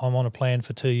 well, I'm on a plan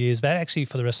for 2 years, but actually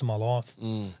for the rest of my life.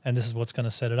 And this is what's going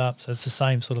to set it up. So it's the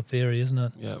same sort of theory, isn't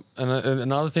it? Yeah. And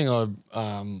another thing I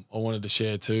wanted to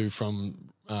share too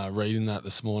from reading that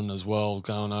this morning as well,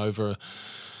 going over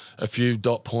a few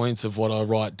dot points of what I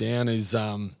write down is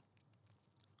a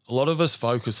lot of us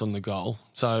focus on the goal.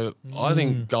 So I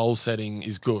think goal setting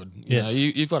is good.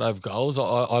 You've got to have goals.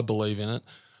 I believe in it.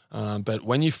 But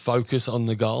when you focus on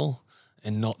the goal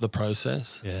and not the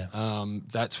process,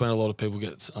 that's when a lot of people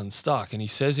get unstuck. And he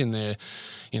says in there,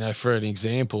 for an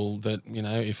example that,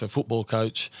 if a football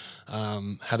coach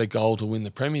had a goal to win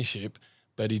the premiership,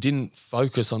 but he didn't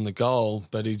focus on the goal,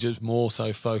 but he just more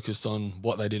so focused on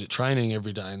what they did at training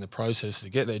every day and the process to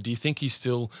get there. Do you think he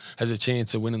still has a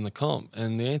chance of winning the comp?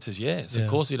 And the answer is yes, of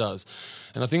course he does.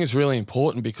 And I think it's really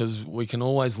important because we can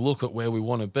always look at where we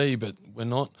want to be, but we're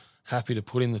not happy to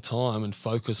put in the time and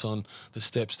focus on the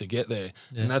steps to get there.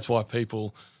 Yeah. And that's why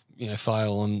people,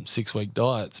 fail on 6-week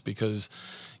diets because,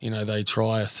 they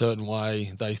try a certain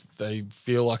way. They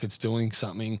feel like it's doing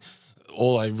something.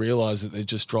 All they realise that they've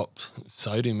just dropped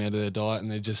sodium out of their diet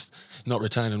and they're just not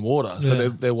retaining water. So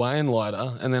they're weighing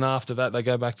lighter. And then after that, they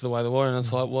go back to the way they were. And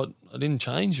it's like, what? It didn't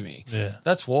change me. Yeah.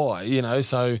 That's why,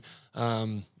 So,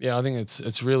 I think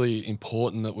it's really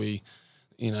important that we,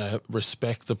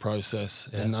 respect the process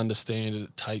and understand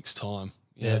it takes time.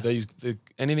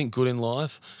 Anything good in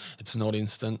life, it's not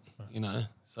instant,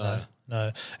 So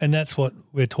no. And that's what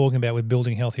we're talking about with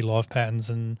building healthy life patterns.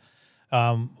 And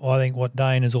I think what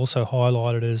Dayne has also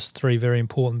highlighted is 3 very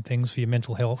important things for your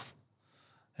mental health.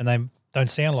 And they don't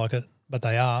sound like it, but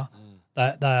they are.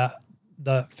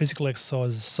 The physical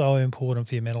exercise is so important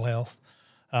for your mental health.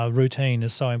 Routine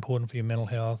is so important for your mental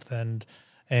health,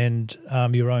 and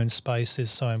your own space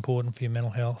is so important for your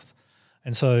mental health.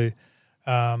 And so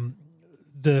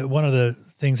one of the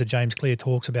things that James Clear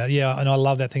talks about, and I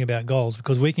love that thing about goals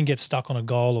because we can get stuck on a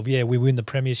goal of, we win the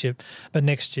premiership, but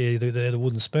next year they're the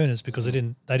wooden spooners because they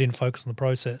didn't focus on the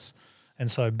process.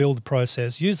 And so build the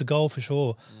process, use the goal for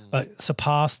sure, but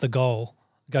surpass the goal,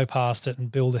 go past it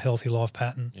and build a healthy life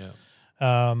pattern. Yeah.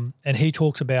 And he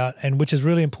talks about, and which is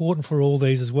really important for all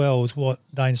these as well, is what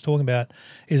Dayne's talking about,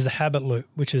 is the habit loop,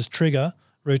 which is trigger,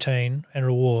 routine, and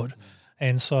reward.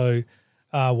 And so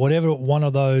whatever one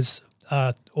of those,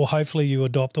 or hopefully you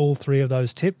adopt all 3 of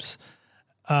those tips,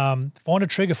 find a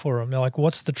trigger for them. Like,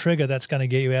 what's the trigger that's going to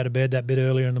get you out of bed that bit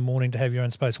earlier in the morning to have your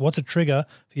own space? What's a trigger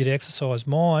for you to exercise?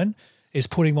 Mine is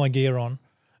putting my gear on.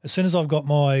 As soon as I've got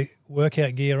my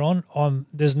workout gear on,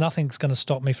 there's nothing that's going to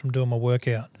stop me from doing my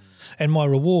workout. And my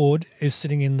reward is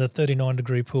sitting in the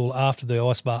 39-degree pool after the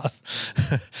ice bath.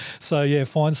 So,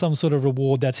 find some sort of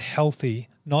reward that's healthy,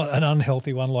 not an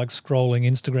unhealthy one like scrolling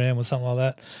Instagram or something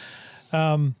like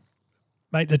that.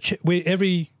 Mate,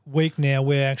 every week now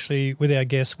we're actually, with our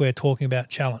guests, we're talking about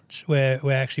challenge. We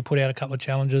actually put out a couple of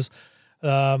challenges.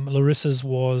 Larissa's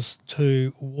was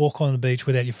to walk on the beach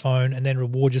without your phone and then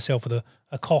reward yourself with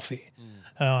a coffee.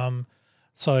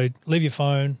 So leave your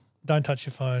phone, don't touch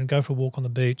your phone, go for a walk on the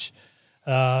beach.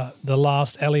 The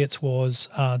last, Elliot's, was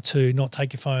to not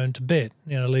take your phone to bed,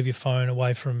 leave your phone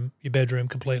away from your bedroom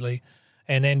completely,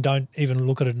 and then don't even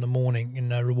look at it in the morning,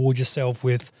 reward yourself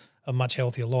with a much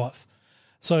healthier life.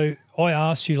 So I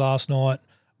asked you last night,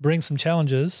 bring some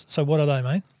challenges. So what are they,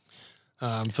 mate?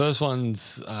 First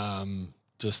one's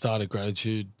to start a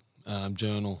gratitude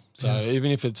journal. So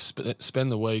even if it's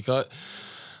spend the week,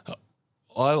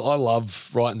 I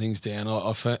love writing things down.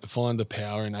 I find the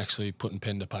power in actually putting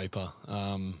pen to paper.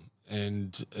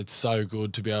 And it's so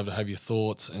good to be able to have your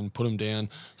thoughts and put them down.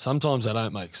 Sometimes they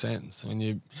don't make sense when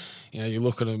you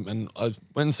look at them. And I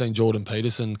went and seen Jordan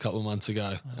Peterson a couple of months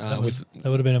ago. That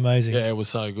would have been amazing. Yeah, it was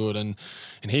so good. And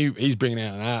he's bringing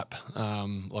out an app,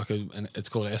 it's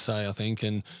called Essay, I think,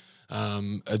 and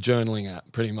a journaling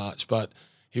app pretty much. But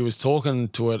he was talking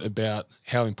to it about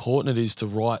how important it is to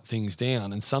write things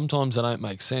down. And sometimes they don't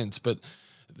make sense, but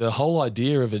the whole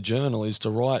idea of a journal is to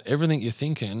write everything you're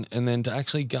thinking and then to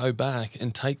actually go back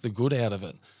and take the good out of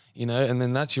it, and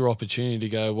then that's your opportunity to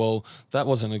go, well, that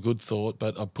wasn't a good thought,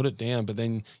 but I put it down. But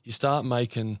then you start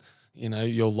making,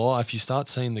 your life, you start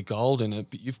seeing the gold in it,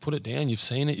 but you've put it down, you've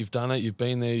seen it, you've done it, you've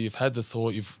been there, you've had the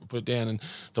thought, you've put it down. And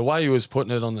the way he was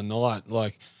putting it on the night,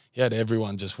 like, he had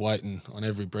everyone just waiting on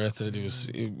every breath that he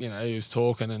was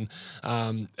talking.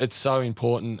 And it's so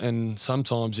important. And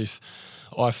sometimes if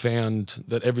I found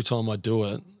that every time I do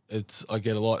it, I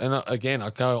get a lot. And again, I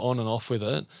go on and off with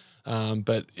it.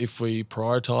 But if we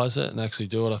prioritise it and actually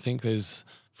do it, I think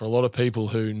for a lot of people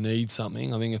who need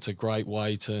something, I think it's a great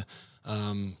way to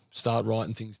start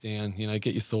writing things down,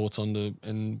 get your thoughts on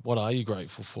and what are you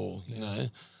grateful for,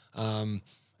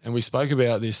 And we spoke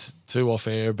about this too off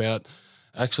air about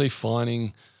actually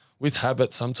finding with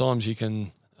habits, sometimes you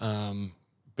can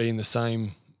be in the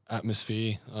same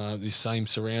atmosphere, the same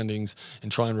surroundings,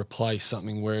 and try and replace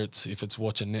something where if it's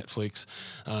watching Netflix,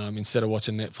 instead of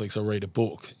watching Netflix, I'll read a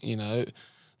book. You know,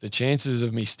 the chances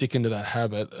of me sticking to that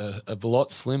habit are a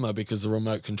lot slimmer because the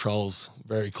remote control's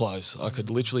very close. I could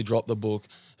literally drop the book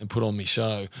and put on my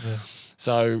show. Yeah.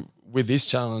 So with this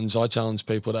challenge, I challenge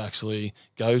people to actually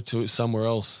go to somewhere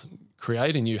else,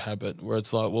 create a new habit where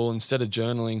it's like, well, instead of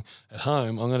journaling at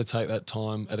home, I'm going to take that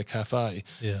time at a cafe.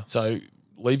 Yeah. So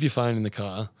leave your phone in the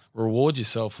car, reward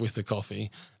yourself with the coffee,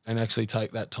 and actually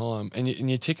take that time. And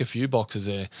you tick a few boxes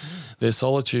there. There's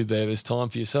solitude there. There's time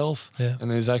for yourself. Yeah. And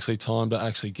there's actually time to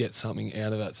actually get something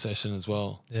out of that session as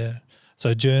well. Yeah.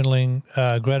 So journaling,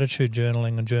 gratitude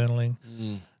journaling and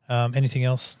journaling. Anything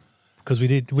else? Because we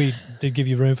did give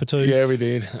you room for two. Yeah, we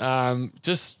did.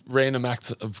 Just random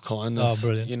acts of kindness. Oh,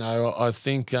 brilliant. You know, I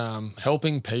think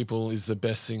helping people is the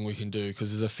best thing we can do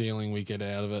because there's a feeling we get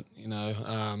out of it, you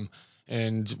know.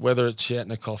 And whether it's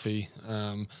shouting a coffee,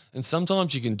 and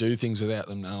sometimes you can do things without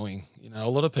them knowing. You know, a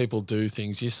lot of people do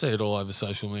things. You see it all over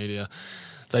social media.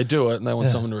 They do it and they want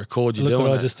someone to record you doing it. Look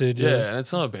what I just did. Yeah, and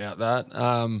it's not about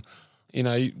that. You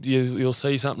know, you'll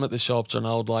see something at the shops, an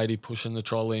old lady pushing the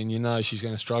trolley, and you know she's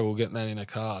going to struggle getting that in her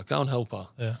car. Go and help her.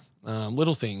 Yeah.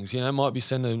 Little things, you know, might be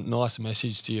sending a nice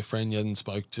message to your friend you hadn't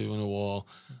spoke to in a while.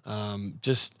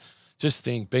 Just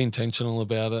think, be intentional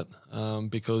about it,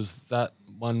 because that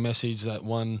one message, that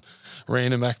one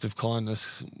random act of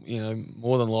kindness, you know,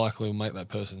 more than likely will make that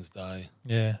person's day.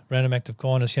 Yeah, random act of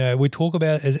kindness. You know, we talk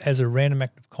about it as a random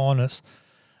act of kindness,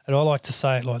 and I like to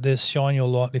say it like this: shine your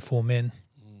light before men.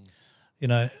 You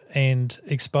know, and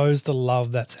expose the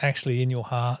love that's actually in your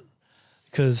heart,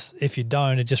 because if you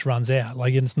don't, it just runs out.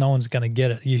 Like no one's going to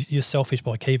get it. You're selfish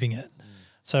by keeping it.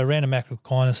 So a random act of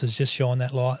kindness is just shine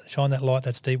that light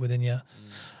that's deep within you.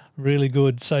 Really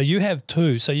good. So you have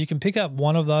two. So you can pick up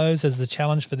one of those as the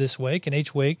challenge for this week, and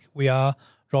each week we are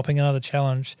dropping another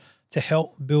challenge to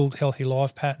help build healthy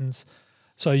life patterns.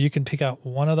 So you can pick up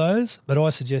one of those, but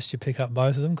I suggest you pick up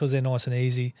both of them because they're nice and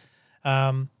easy.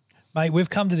 Mate, we've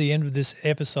come to the end of this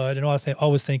episode, and I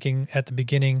was thinking at the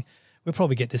beginning we'll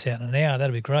probably get this out in an hour.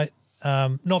 That'd be great.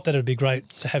 Not that it'd be great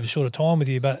to have a shorter time with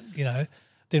you, but, you know,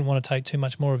 didn't want to take too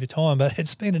much more of your time. But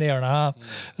it's been an hour and a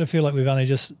half. And I feel like we've only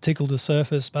just tickled the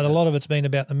surface. But a lot of it's been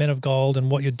about the Men of Gold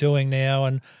and what you're doing now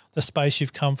and the space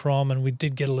you've come from. And we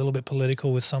did get a little bit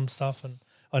political with some stuff. And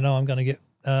I know I'm going to get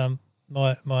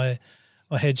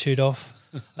my head chewed off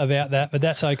about that, but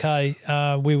that's okay.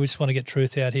 We just want to get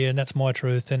truth out here, and that's my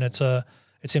truth, and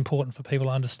it's important for people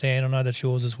to understand. I know that's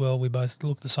yours as well. We both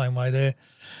look the same way there.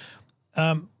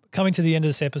 Coming to the end of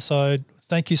this episode,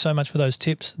 thank you so much for those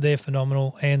tips. They're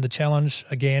phenomenal. And the challenge,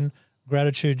 again,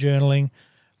 gratitude journaling,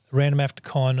 random act of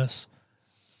kindness.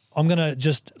 I'm going to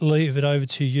just leave it over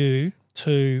to you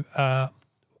to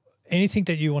anything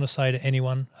that you want to say to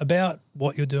anyone about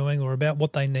what you're doing or about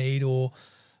what they need, or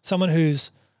someone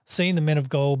who's seen the Men of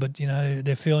Gold but, you know,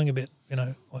 they're feeling a bit, you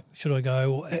know, like, should I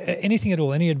go? Or anything at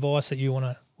all, any advice that you want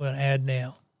to add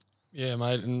now? Yeah,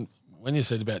 mate, and when you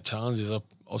said about challenges, I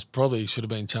probably should have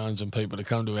been challenging people to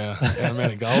come to our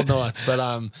Men of Gold nights,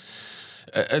 but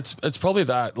it's probably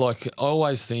that. Like, I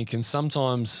always think, and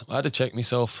sometimes I had to check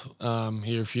myself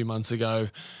here a few months ago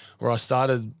where I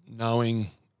started knowing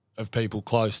of people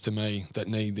close to me that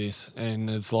need this, and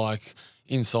it's like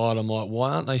inside I'm like,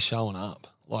 why aren't they showing up?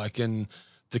 Like, and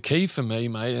the key for me,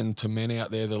 mate, and to many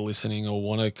out there that are listening or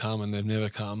want to come and they've never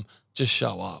come, just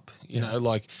show up. You know,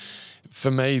 like,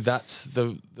 for me, that's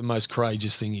the most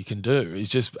courageous thing you can do, is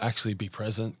just actually be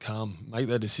present, come, make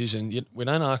that decision. We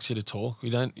don't ask you to talk.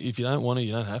 If you don't want to,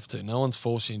 you don't have to. No one's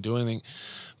forcing you to do anything.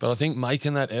 But I think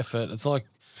making that effort, it's like,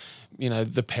 you know,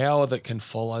 the power that can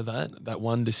follow that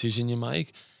one decision you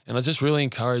make. And I just really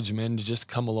encourage men to just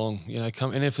come along, you know,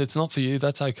 come. And if it's not for you,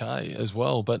 that's okay as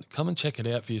well. But come and check it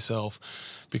out for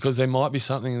yourself, because there might be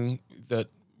something that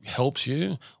helps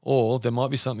you, or there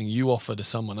might be something you offer to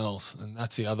someone else, and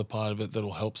that's the other part of it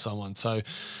that'll help someone. So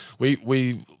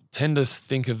we tend to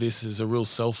think of this as a real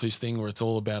selfish thing where it's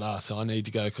all about us. I need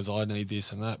to go because I need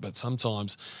this and that, but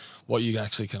sometimes what you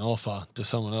actually can offer to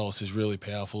someone else is really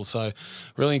powerful. So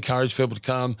really encourage people to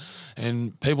come,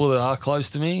 and people that are close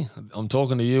to me, I'm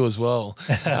talking to you as well.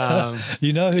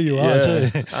 You know who you are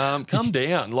too. Come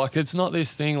down. Like, it's not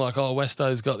this thing like, oh,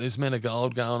 Westo's got this Men of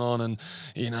Gold going on and,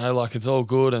 you know, like, it's all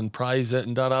good and praise it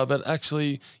and da-da. But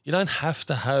actually, you don't have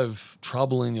to have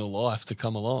trouble in your life to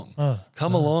come along.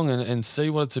 Come along and see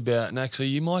what it's about. And actually,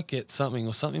 you might get something,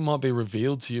 or something might be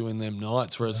revealed to you in them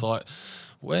nights where it's like,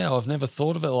 wow, I've never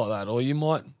thought of it like that. Or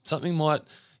something might,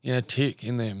 tick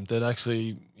in them that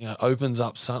actually, opens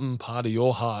up some part of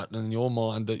your heart and your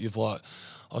mind that you've like,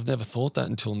 I've never thought that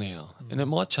until now. And it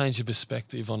might change your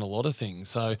perspective on a lot of things.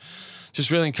 So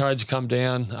just really encourage you to come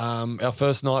down. Our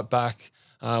first night back,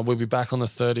 we'll be back on the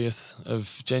 30th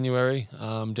of January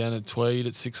down at Tweed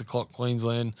at 6 o'clock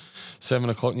Queensland, 7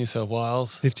 o'clock New South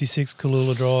Wales. 56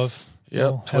 Kalula Drive.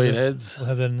 Yep, Tweed Heads. We'll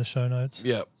have that in the show notes.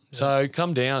 Yep. So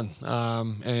come down,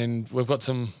 and we've got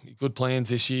some good plans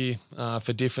this year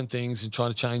for different things and trying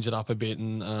to change it up a bit.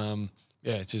 And,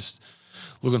 just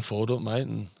looking forward to it, mate,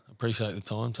 and appreciate the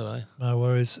time today. No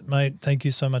worries. Mate, thank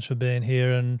you so much for being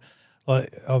here. And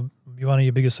you're one of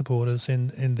your biggest supporters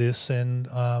in this. And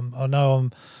I know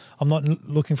I'm not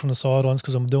looking from the sidelines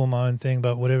because I'm doing my own thing,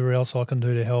 but whatever else I can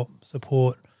do to help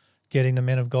support getting the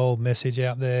Men of Gold message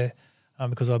out there,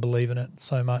 because I believe in it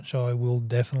so much, I will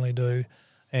definitely do.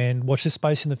 And watch this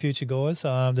space in the future, guys.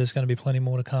 There's going to be plenty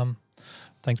more to come.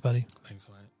 Thanks, buddy. Thanks,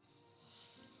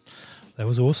 mate. That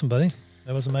was awesome, buddy.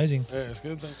 That was amazing. Yeah, it's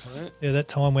good. Thanks, mate. Yeah, that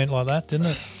time went like that, didn't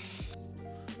it?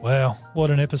 Wow,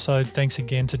 what an episode. Thanks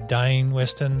again to Dayne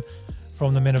Weston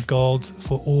from the Men of Gold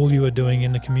for all you are doing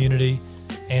in the community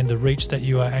and the reach that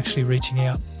you are actually reaching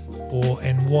out for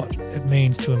and what it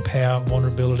means to empower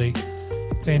vulnerability.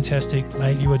 Fantastic,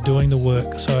 mate. You are doing the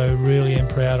work. So really am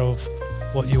proud of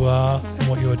what you are and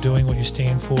what you are doing, what you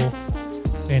stand for.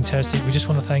 Fantastic. We just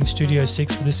want to thank Studio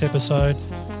 6 for this episode.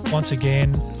 Once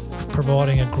again,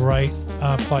 providing a great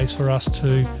place for us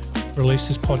to release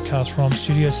this podcast from.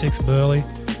 Studio 6 Burleigh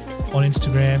on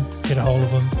Instagram. Get a hold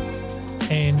of them.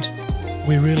 And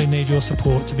we really need your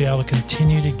support to be able to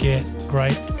continue to get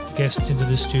great guests into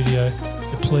this studio.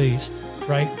 So please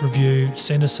rate, review,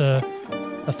 send us a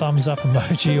thumbs up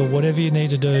emoji or whatever you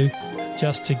need to do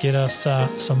just to get us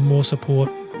some more support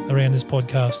around this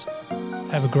podcast.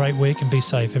 Have a great week and be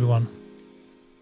safe, everyone.